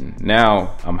Atlanta. And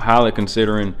now I'm highly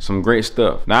considering some great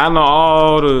stuff. Now I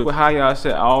know how y'all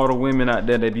said, all the women out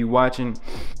there that be watching,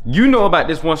 you know about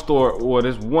this one store or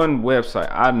this one website.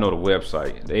 I know the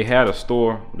website. They had a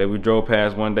store that we drove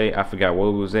past one day. I forgot where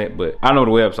it was at, but I know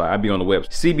the website. I be on the website.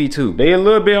 CB2. They a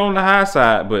little bit on the high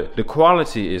side, but the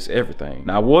quality is everything.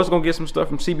 Now I was gonna get some stuff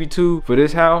from CB2 for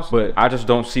this house, but I just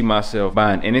don't see myself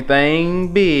buying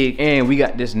anything big. And we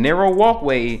got this narrow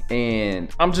walkway, and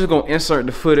I'm just gonna insert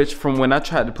the footage from when I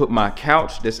tried to put my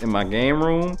couch that's in my game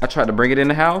room. I tried to bring it in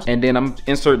the house, and then I'm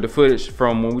insert the footage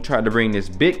from when we tried to bring this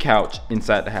big couch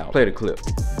inside the house. Play the clip.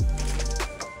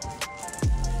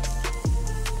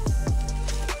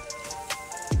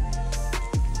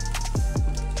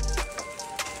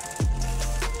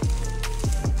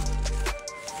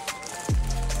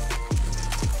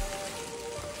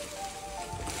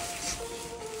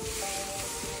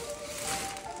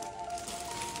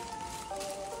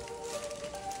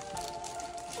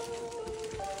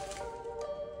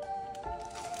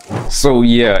 So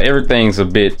yeah, everything's a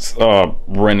bit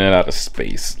running out of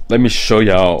space. Let me show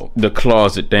y'all the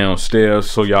closet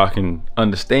downstairs so y'all can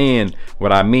understand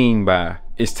what I mean by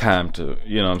it's time to,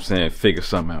 you know what I'm saying, figure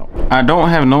something out. I don't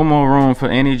have no more room for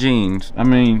any jeans. I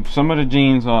mean, some of the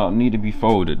jeans need to be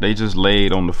folded. They just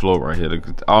laid on the floor right here.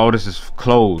 All this is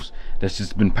clothes that's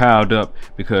just been piled up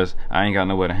because I ain't got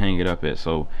nowhere to hang it up at.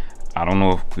 So I don't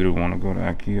know if we want to go to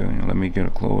IKEA and let me get a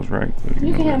clothes rack.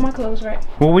 You can have my clothes rack.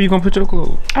 Well, where you gonna put your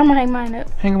clothes? I'm gonna hang mine up.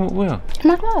 Hang them up where? In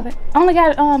my closet. I only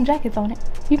got jackets on it.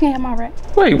 You can have my rack.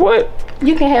 Wait, what?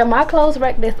 You can have my clothes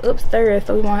rack that's upstairs,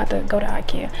 so we won't have to go to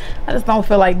IKEA. I just don't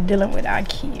feel like dealing with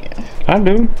IKEA. I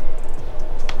do.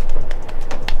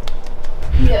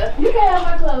 Yeah, you can have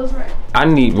my clothes rack. I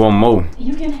need one more.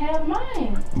 You can have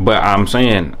mine. But I'm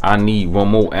saying I need one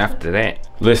more after that.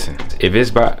 Listen, if it's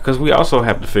because we also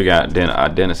have to figure out our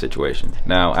dinner situation.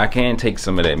 Now I can take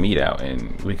some of that meat out,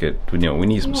 and we could, you know, we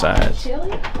need some sides.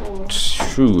 Chili?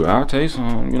 True, I'll taste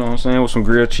some. You know what I'm saying, with some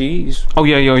grilled cheese. Oh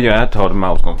yeah. I told him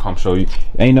I was gonna come show you.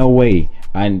 Ain't no way.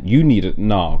 You need a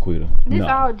Quita. This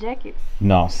all jackets.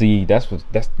 No, see, that's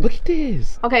look at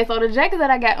this. Okay, so the jackets that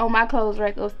I got on my clothes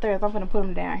rack upstairs, I'm gonna put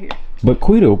them down here. But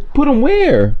Quita, put them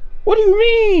where? What do you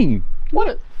mean?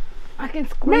 What? I can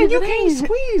squeeze. Man, you can't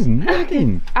squeeze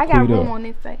nothing. I got room on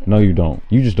this side. No, you don't.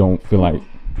 You just don't feel like. It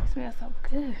smells so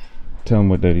good. Tell them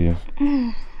what that is.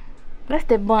 That's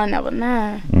the bun number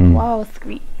 9. Wall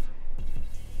Street.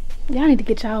 Y'all need to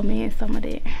get y'all man some of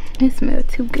that. It smells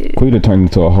too good. Quita turned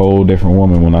into a whole different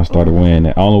woman when I started wearing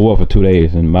that. I only wore for 2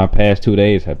 days, and my past 2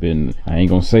 days have been, I ain't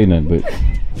gonna say nothing, but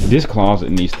this closet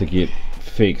needs to get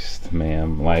fixed,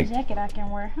 ma'am. Like, jacket I can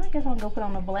wear. I guess I'm gonna go put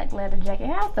on a black leather jacket.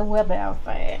 How's the weather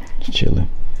outside? It's chilly.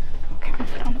 Okay,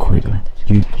 Quita,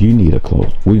 you need a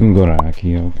clothes. We can go to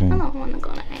IKEA, okay? I don't want to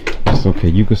go to IKEA. It's okay.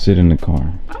 You can sit in the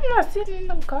car. I'm not sitting in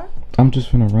the car. I'm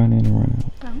just gonna run in and run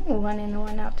out. I'm gonna run in and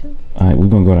run out too. Alright, we're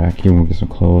gonna go to IKEA and get some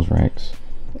clothes racks.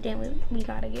 Then we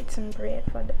gotta get some bread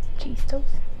for the cheese toast.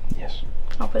 Yes.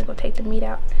 I'm gonna go take the meat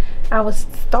out. I was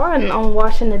starting on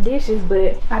washing the dishes,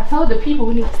 but I told the people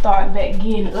we need to start back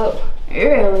getting up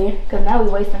early, because now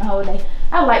we're wasting the whole day.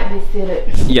 I like this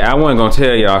setup. Yeah, I wasn't gonna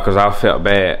tell y'all because I felt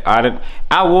bad.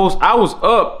 I was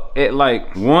up at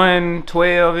like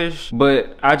 1:12ish,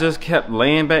 but I just kept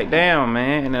laying back down,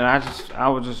 man. And then I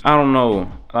don't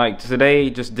know. Like today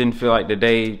just didn't feel like the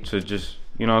day to just,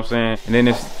 you know what I'm saying? And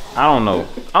then I don't know.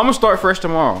 I'm gonna start fresh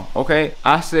tomorrow, okay?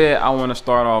 I said I wanna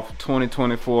start off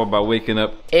 2024 by waking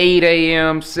up 8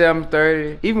 a.m.,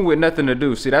 7:30, even with nothing to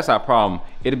do. See, that's our problem.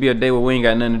 It'll be a day where we ain't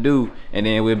got nothing to do, and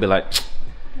then we'll be like,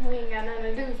 we ain't got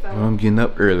nothing to do, so. I'm getting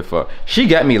up early for. She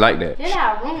got me like that. Then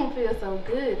our room feels so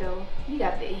good though. You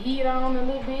got the heat on a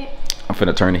little bit. I'm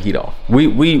finna turn the heat off.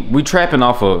 We trapping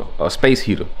off a space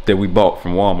heater that we bought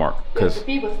from Walmart. Cause the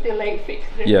people still ain't fixed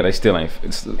it. Yeah, they still ain't. They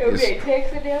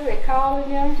texting them, they calling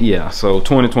them. Yeah, so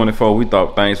 2024, we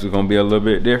thought things was gonna be a little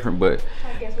bit different, but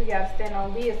I guess we gotta stand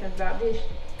on business about this.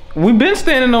 We've been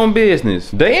standing on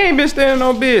business. They ain't been standing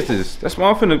on business. That's why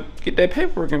I'm finna get that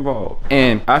paperwork involved.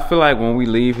 And I feel like when we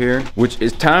leave here, which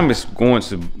is time is going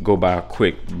to go by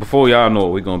quick. Before y'all know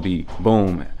it, we're gonna be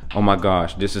boom. Oh my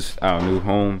gosh, this is our new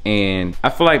home. And I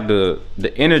feel like the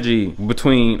energy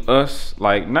between us,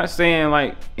 like not saying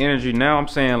like energy now, I'm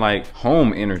saying like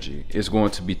home energy is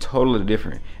going to be totally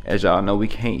different. As y'all know, we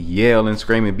can't yell and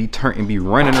scream and be turned and be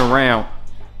running around.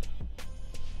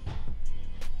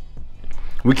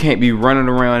 We can't be running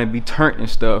around and be turned and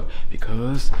stuff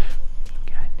because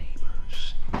we got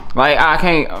neighbors. Like I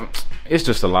can't, it's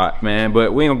just a lot, man.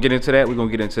 But we ain't gonna get into that. We're gonna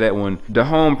get into that when the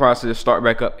home process start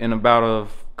back up in about a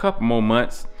couple more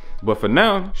months. But for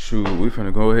now, shoot, we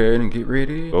finna go ahead and get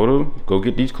ready. Go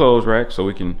get these clothes racks so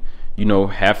we can, you know,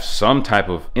 have some type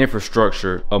of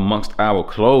infrastructure amongst our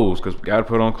clothes, because we gotta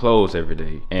put on clothes every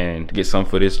day, and get some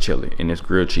for this chili and this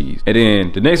grilled cheese. And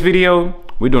then the next video,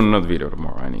 we're doing another video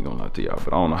tomorrow. I ain't gonna lie to y'all,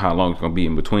 but I don't know how long it's gonna be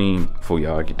in between before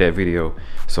y'all get that video.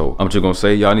 So I'm just gonna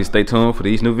say y'all need to stay tuned for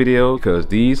these new videos, because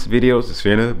these videos is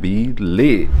finna be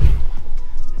lit.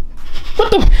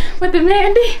 What the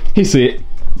man did? He said.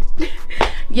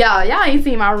 Y'all ain't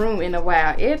seen my room in a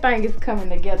while. Everything is coming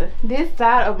together. This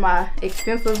side of my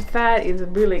expensive side is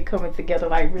really coming together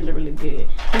like really good.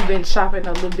 We've been shopping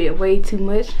a little bit way too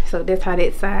much, so that's how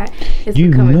that side is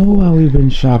You becoming. know why we've been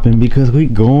shopping? Because we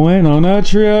going on a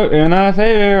trip, and I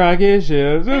say there I get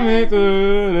ships to me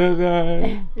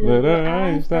to the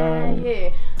Einstein. Yeah.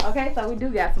 Okay, so we do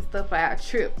got some stuff for our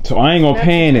trip. So I ain't gonna That's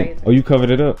pan crazy. it. Oh, you covered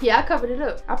it up? Yeah, I covered it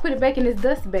up. I put it back in this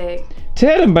dust bag.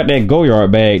 Tell them about that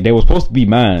Go-Yard bag. They was supposed to be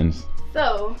mine's.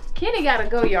 So Kenny got a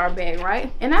Go-Yard bag,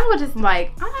 right? And I was just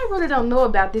like, I really don't know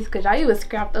about this because y'all was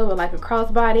scrapped over like a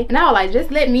crossbody. And I was like,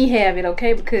 just let me have it,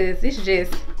 okay? Because it's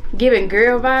just giving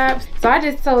girl vibes. So I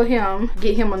just told him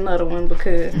get him another one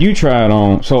because You tried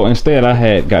on. So instead,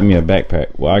 I got me a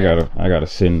backpack. Well, I gotta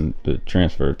send the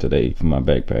transfer today for my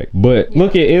backpack. But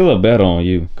look, it look better on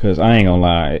you, cause I ain't gonna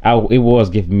lie, it was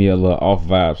giving me a little off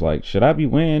vibes. Like, should I be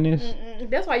wearing this?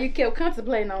 that's why you kept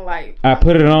contemplating on like. I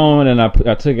put it on and I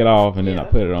took it off, and then I Yeah.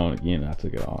 put it on again and I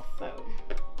took it off. So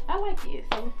I like it.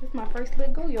 So this is my first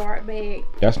little Go-Yard bag.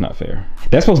 That's not fair.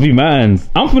 That's supposed to be mine's.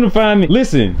 I'm finna find me.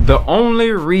 Listen, the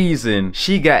only reason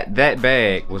she got that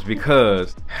bag was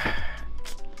because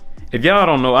if y'all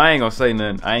don't know, I ain't gonna say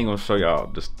nothing. I ain't gonna show y'all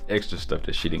the extra stuff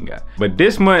that she didn't got. But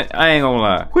this month, I ain't gonna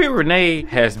lie, Queen Renee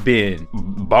has been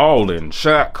balling,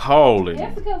 shot calling.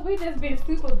 That's because we just been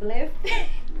super blessed.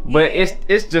 But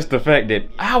it's just the fact that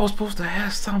I was supposed to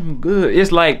have something good.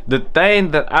 It's like the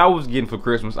thing that I was getting for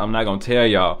Christmas, I'm not gonna tell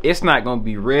y'all. It's not gonna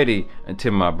be ready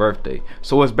until my birthday.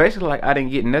 So it's basically like I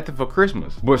didn't get nothing for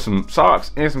Christmas but some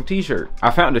socks and some t-shirts. I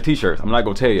found the t-shirts. I'm not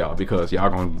gonna tell y'all because y'all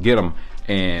gonna get them,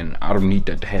 and I don't need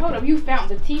that to happen. Hold up, you found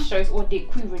the t-shirts or did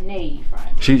Queen Renee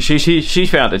find it? She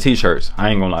found the t-shirts.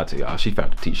 I ain't gonna lie to y'all. She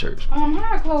found the t-shirts. How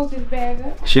I close this bag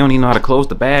up? She don't even know how to close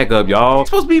the bag up, y'all. It's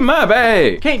supposed to be my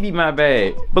bag. Can't be my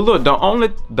bag. But look, the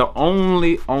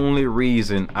only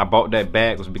reason I bought that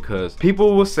bag was because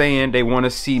people were saying they want to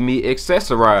see me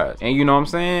accessorize. And you know what I'm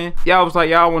saying? Y'all was like,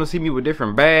 y'all want to see me with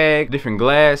different bags, different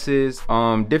glasses,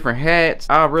 different hats.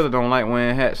 I really don't like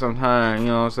wearing hats sometimes, you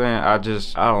know what I'm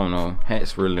saying? I don't know.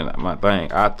 Hats really not my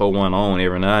thing. I throw one on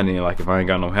every now and then, like if I ain't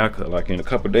got no haircut. Like in a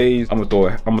couple days, I'm gonna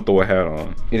throw a hat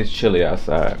on. It is chilly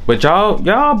outside. But y'all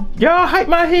hype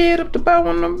my head up to buy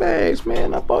one of them bags,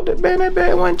 man. I bought that bag. That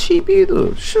bag wasn't cheap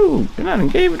either. Shoot. And I done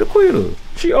gave it to Quitter.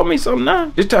 She owe me something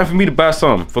now. It's time for me to buy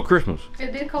something for Christmas.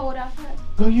 Is it cold outside?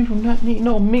 Girl, you do not need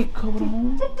no mink coat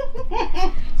on.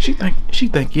 She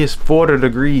think it's 40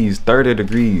 degrees, 30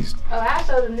 degrees. Oh, I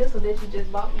showed them this one that you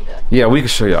just bought me though. Yeah, we can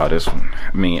show y'all this one.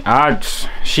 I mean,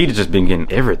 she'd just been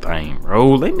getting everything,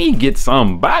 bro. Let me get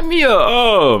some. Buy me.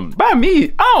 I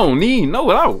don't need, know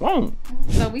what I want.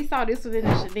 So we saw this one in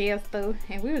the Chanel store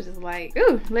and we was just like,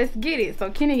 ooh, let's get it.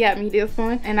 So Kenny got me this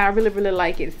one and I really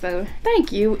like it. So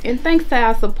thank you, and thanks to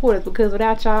our supporters, because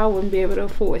without y'all I wouldn't be able to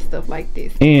afford stuff like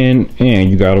this. And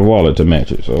you got a wallet to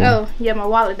match it. So oh yeah, my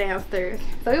wallet downstairs.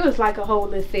 So it was like a whole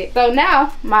little set. So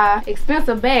now my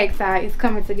expensive bag side is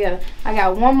coming together. I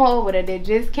got one more over there that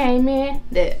just came in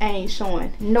that I ain't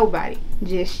showing nobody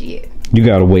just yet. You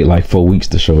gotta wait like 4 weeks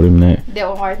to show them that. That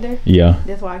one right there? Yeah.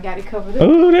 That's why I got it covered up.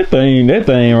 Oh, that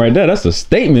thing right there. That's a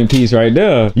statement piece right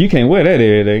there. You can't wear that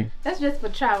every day. That's just for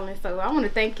traveling. So I want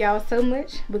to thank y'all so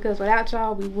much, because without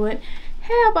y'all we wouldn't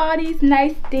have all these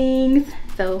nice things.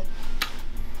 So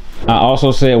I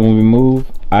also said when we move,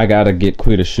 I gotta get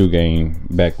Quitta's shoe game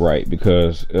back right,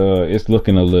 because it's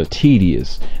looking a little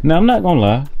tedious. Now I'm not gonna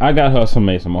lie, I got her some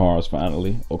Mason Mahars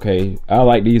finally. Okay, I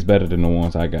like these better than the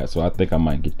ones I got, so I think I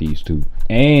might get these too.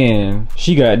 And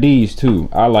she got these too.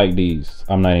 I like these.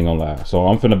 I'm not even gonna lie. So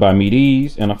I'm finna buy me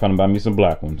these, and I'm finna buy me some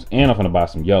black ones, and I'm finna buy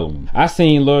some yellow ones. I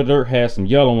seen Lil Durk had some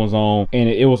yellow ones on, and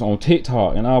it was on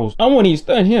TikTok, and I wasn't even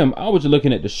studying him. I was just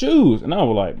looking at the shoes, and I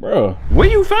was like, bruh, where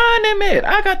you find them at?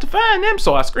 I got to find them.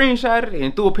 So I screenshotted it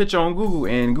and threw a picture on Google,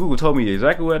 and Google told me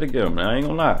exactly where to get them. I ain't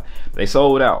gonna lie, they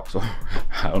sold out, so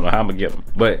I don't know how I'm gonna get them,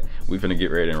 but we finna get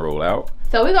ready and roll out.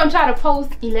 So we're gonna try to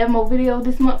post 11 more videos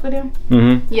this month for them.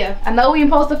 Mm-hmm. Yeah, I know we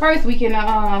didn't post the first weekend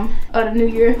of the new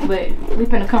year, but we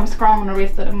finna come strong the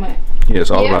rest of the month. Yeah, it's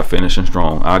all about finishing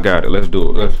strong. I got it. Let's do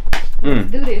it.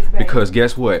 Let's do this, baby. Because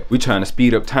guess what? We trying to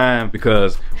speed up time,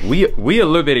 because we a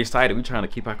little bit excited. We trying to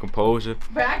keep our composure.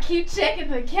 But I keep checking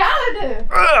the calendar.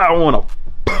 I want to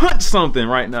punch something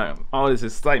right now. All this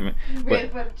excitement. You ready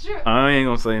for the trip? I ain't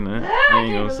gonna say nothing. I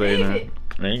ain't gonna say nothing.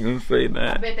 I ain't gonna say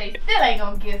that. I bet they still ain't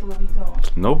gonna guess where we going.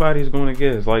 Nobody's gonna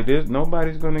guess like this.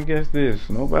 Nobody's gonna guess this.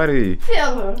 Nobody.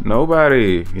 Tell her.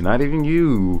 Nobody. Not even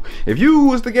you. If you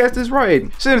was to guess this right,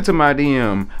 send it to my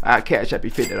DM. I cash up you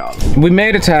 $50. We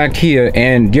made it to IKEA,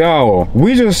 and y'all,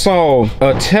 we just saw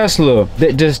a Tesla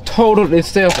that just totaled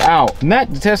itself out.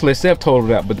 Not the Tesla itself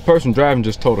totaled out, but the person driving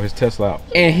just totaled his Tesla out.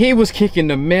 And he was kicking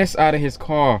the mess out of his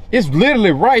car. It's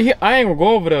literally right here. I ain't gonna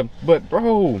go over there, but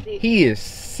bro, he is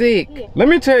sick. Let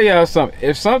me tell y'all something.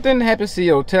 If something happens to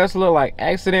your Tesla, like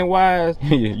accident wise,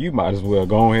 you might as well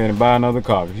go ahead and buy another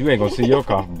car, because you ain't gonna see your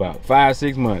car for about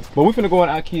 5-6 months. But we finna go in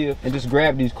IKEA and just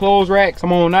grab these clothes racks,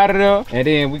 come on out of there, and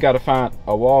then we gotta find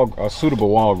a suitable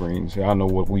Walgreens. Y'all know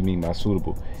what we mean by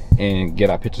suitable, and get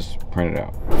our pictures printed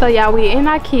out. So y'all, we in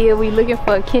IKEA. We looking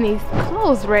for Kenny's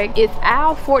clothes rack. It's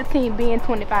aisle 14 and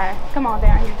 25. Come on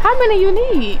down here. How many you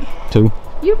need? 2.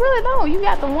 You really don't. You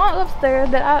got the one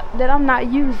upstairs that I'm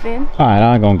not using. All right,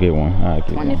 I'm gonna get one. All right,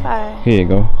 get 25. One. Here you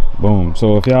go. Boom.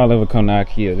 So if y'all ever come to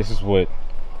IKEA, this is what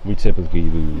we typically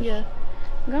use. Yeah.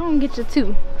 Go and get your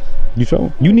 2. You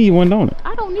sure? You need one, don't it?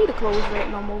 I don't need a clothes rack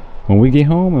no more. When we get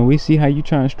home and we see how you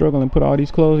trying to struggle and put all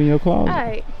these clothes in your closet. All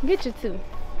right, get your 2.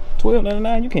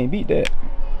 $12.99. You can't beat that.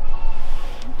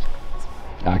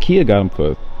 IKEA got them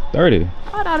for $30.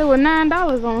 I thought it was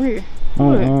 $9 on here.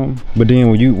 But then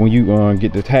when you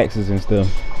get the taxes and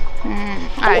stuff, all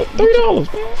right,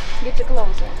 $3. Get your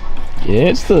clothes rack.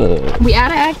 Yes, sir. We out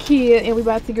of IKEA and we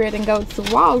about to get ready and go to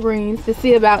Walgreens to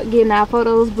see about getting our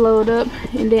photos blowed up,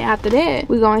 and then after that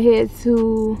we gonna head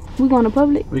to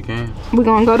Publix. We can. We're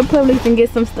gonna go to Publix and get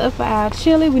some stuff for our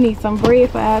chili. We need some bread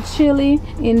for our chili,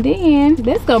 and then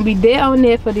that's gonna be dead on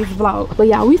there for this vlog. But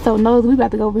y'all, we so nosy, we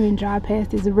about to go over here and drive past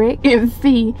this wreck and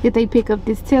see if they pick up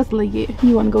this Tesla yet.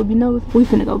 You wanna go be nosy? We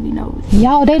finna go be nosy.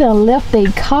 Y'all, they done left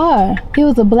their car. It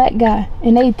was a black guy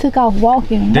and they took off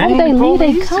walking. Why would they leave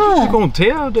their car? You gonna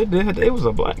tell that they was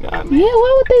a black guy, man? Yeah,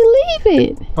 why would they leave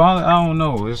it? Probably, I don't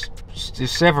know. It's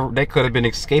several. They could have been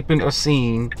escaping a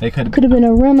scene. They could have been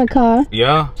a rental car.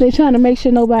 Yeah. They trying to make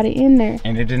sure nobody in there.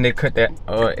 And then they cut that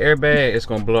airbag. It's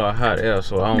gonna blow out hot air,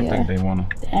 so I don't think they wanna.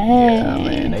 Dang. Yeah,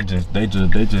 man. They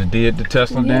just did the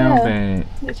Tesla down, man.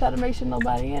 They try to make sure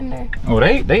nobody in there. Oh,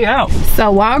 they out.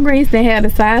 So Walgreens, they had the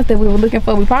size that we were looking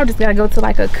for. We probably just gotta go to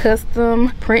like a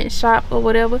custom print shop or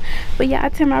whatever. But yeah, I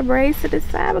turn my braids to the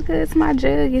side because my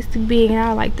jug is too big and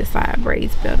I like the side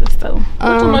braids better. So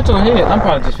too much on head. I'm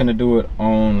probably just gonna do it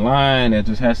online and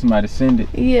just have somebody send it.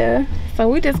 Yeah, so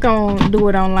we just gonna do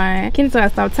it online. Kenny told I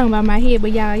stop talking about my head,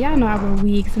 but y'all know I wear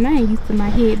wigs and I ain't used to my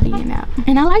head being out.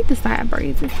 And I like the side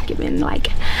braids. It's giving like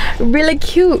really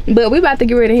cute. But we about to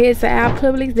get ready to head to our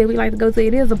Publix that we like to go to.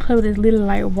 It is a Publix literally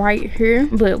like right here,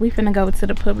 but we finna go to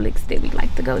the Publix that we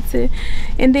like to go to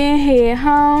and then head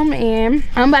home. And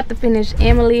I'm about to finish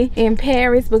Emily in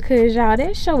Paris because y'all,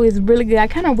 that show is really good. I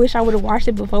kind of wish I would have watched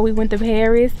it before we went to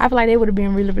Paris. I feel like they would have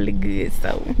been really good.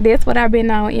 So that's what I've been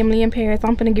on, Emily in Paris.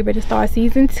 I'm finna get ready to start start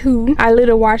season 2. I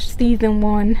literally watched season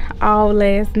 1 all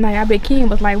last night. I bet Ken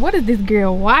was like, what is this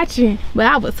girl watching? But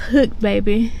I was hooked,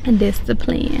 baby. And that's the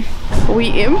plan. We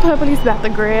in Publix about to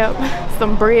grab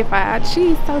some bread fried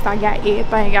cheese toast. I got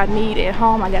everything I need at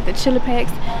home. I got the chili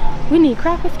packs. We need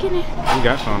crackers, Kenny. We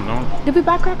got some, don't we? Did we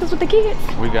buy crackers with the kids?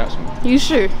 We got some. You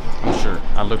sure? I'm sure.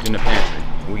 I looked in the pantry.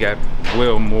 We got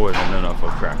well more than enough for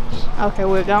crackers. Okay,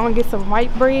 we're gonna get some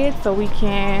white bread so we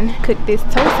can cook this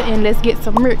toast, and let's get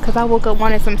some milk because I woke up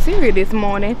wanting some cereal this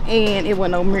morning and it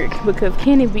wasn't no milk because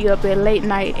Kenny be up at late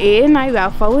night every night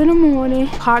about 4 in the morning,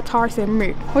 hot tarts and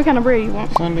milk. What kind of bread you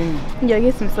want? Sunbeam. Yeah,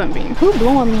 get some sunbeam. Who's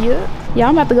blowing me up? Yeah,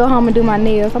 I'm about to go home and do my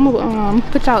nails. I'm gonna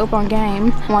put y'all up on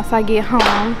game once I get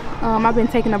home. I've been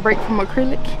taking a break from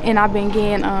acrylic and I've been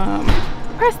getting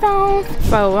press-ons,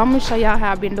 so I'm gonna show y'all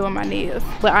how I've been doing my nails.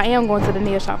 But I am going to the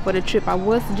nail shop for the trip. I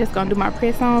was just gonna do my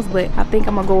press-ons, but I think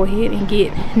I'm gonna go ahead and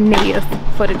get nails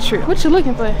for the trip. What you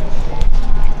looking for?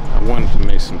 I wanted to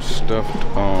make some stuffed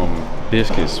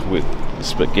biscuits with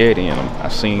spaghetti in them. I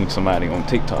seen somebody on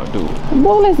TikTok do it.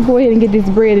 Well, let's go ahead and get this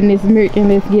bread and this milk and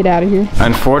let's get out of here.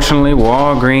 Unfortunately,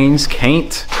 Walgreens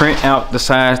can't print out the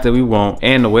size that we want,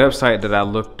 and the website that I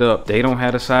looked up, they don't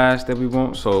have the size that we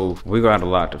want, so we got a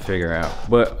lot to figure out.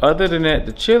 But other than that,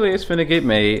 the chili is finna get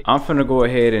made. I'm finna go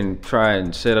ahead and try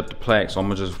and set up the plaques. So I'm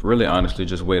gonna just really honestly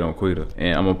just wait on Quita,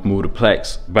 and I'm gonna move the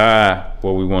plaques by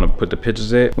where we want to put the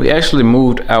pictures at. We actually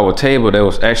moved our table that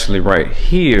was actually right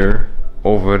here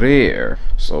over there,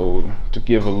 so to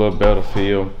give a little better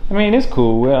feel. I mean, it's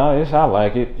cool. I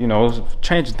like it. You know, it's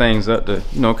changing things up to,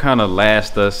 you know, kind of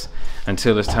last us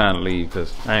until it's time to leave,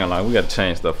 because I ain't gonna lie, we gotta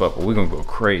change stuff up, but we're gonna go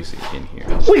crazy in here.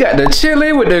 We got the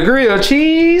chili with the grilled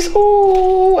cheese.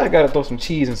 Ooh, I gotta throw some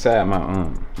cheese inside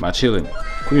my chili.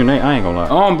 I ain't gonna lie, I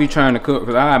don't be trying to cook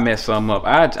because I mess something up.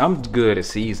 I'm good at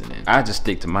seasoning. I just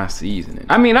stick to my seasoning.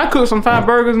 I mean, I cook some fine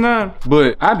burgers now,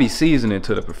 but I be seasoning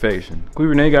to the perfection. Queen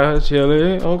Renee got her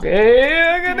chili. Okay,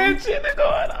 I got that chili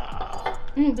going on.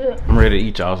 I'm ready to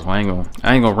eat, y'all, so I ain't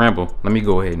gonna ramble. Let me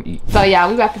go ahead and eat. So y'all,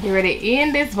 we about to get ready to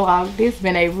end this vlog. This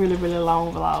been a really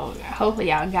long vlog. Hopefully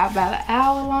y'all got about an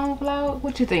hour long vlog.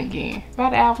 What you think, Ian?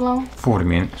 About an hour long? 40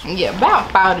 minutes. Yeah, about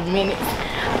 40 minutes.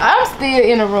 I'm still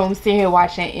in the room sitting here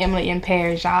watching Emily in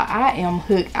Paris, y'all. I am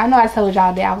hooked. I know I told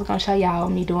y'all that I was gonna show y'all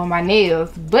me doing my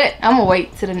nails, but I'm gonna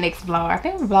wait till the next vlog. I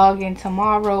think we're vlogging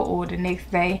tomorrow or the next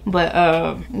day. But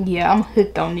yeah, I'm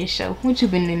hooked on this show. What you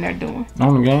been in there doing?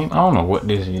 On the game? I don't know what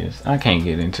this is. I can't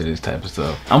get into this type of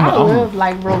stuff. I love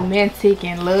like romantic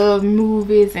and love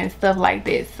movies and stuff like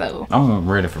that, so I'm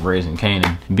ready for Raising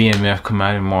Kanan. BMF come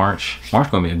out in March. March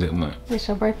gonna be a good month. It's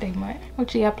your birthday month.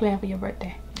 What you got planned for your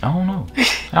birthday? I don't know.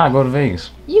 I'll go to Vegas.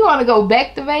 You want to go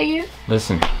back to Vegas?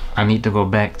 Listen, I need to go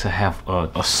back to have a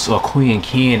Queen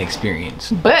Ken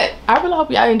experience. But I really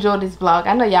hope y'all enjoyed this vlog.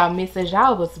 I know y'all missed us.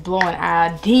 Y'all was blowing our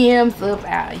DMs up,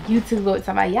 our YouTube up,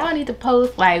 talking about y'all need to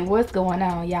post like what's going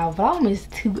on. Y'all, Vlogmas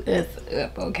to us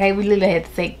up, okay? We literally had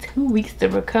to take 2 weeks to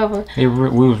recover. We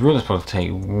was really supposed to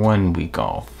take 1 week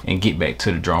off and get back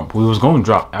to the drop. We was going to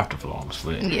drop after Vlogmas,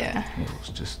 but yeah, it was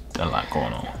just a lot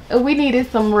going on. We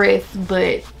needed some rest,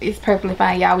 but it's perfectly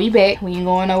fine, y'all. We back. We ain't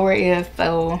going nowhere else,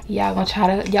 so y'all gonna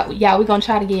try to we gonna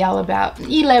try to get y'all about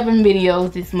 11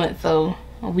 videos this month. So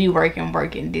we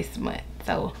working this month.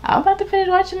 So I'm about to finish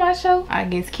watching my show. I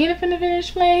guess Kenny finna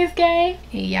finish playing his game,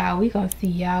 and y'all, we gonna see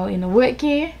y'all in the what,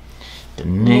 Ken? The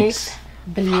next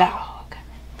vlog.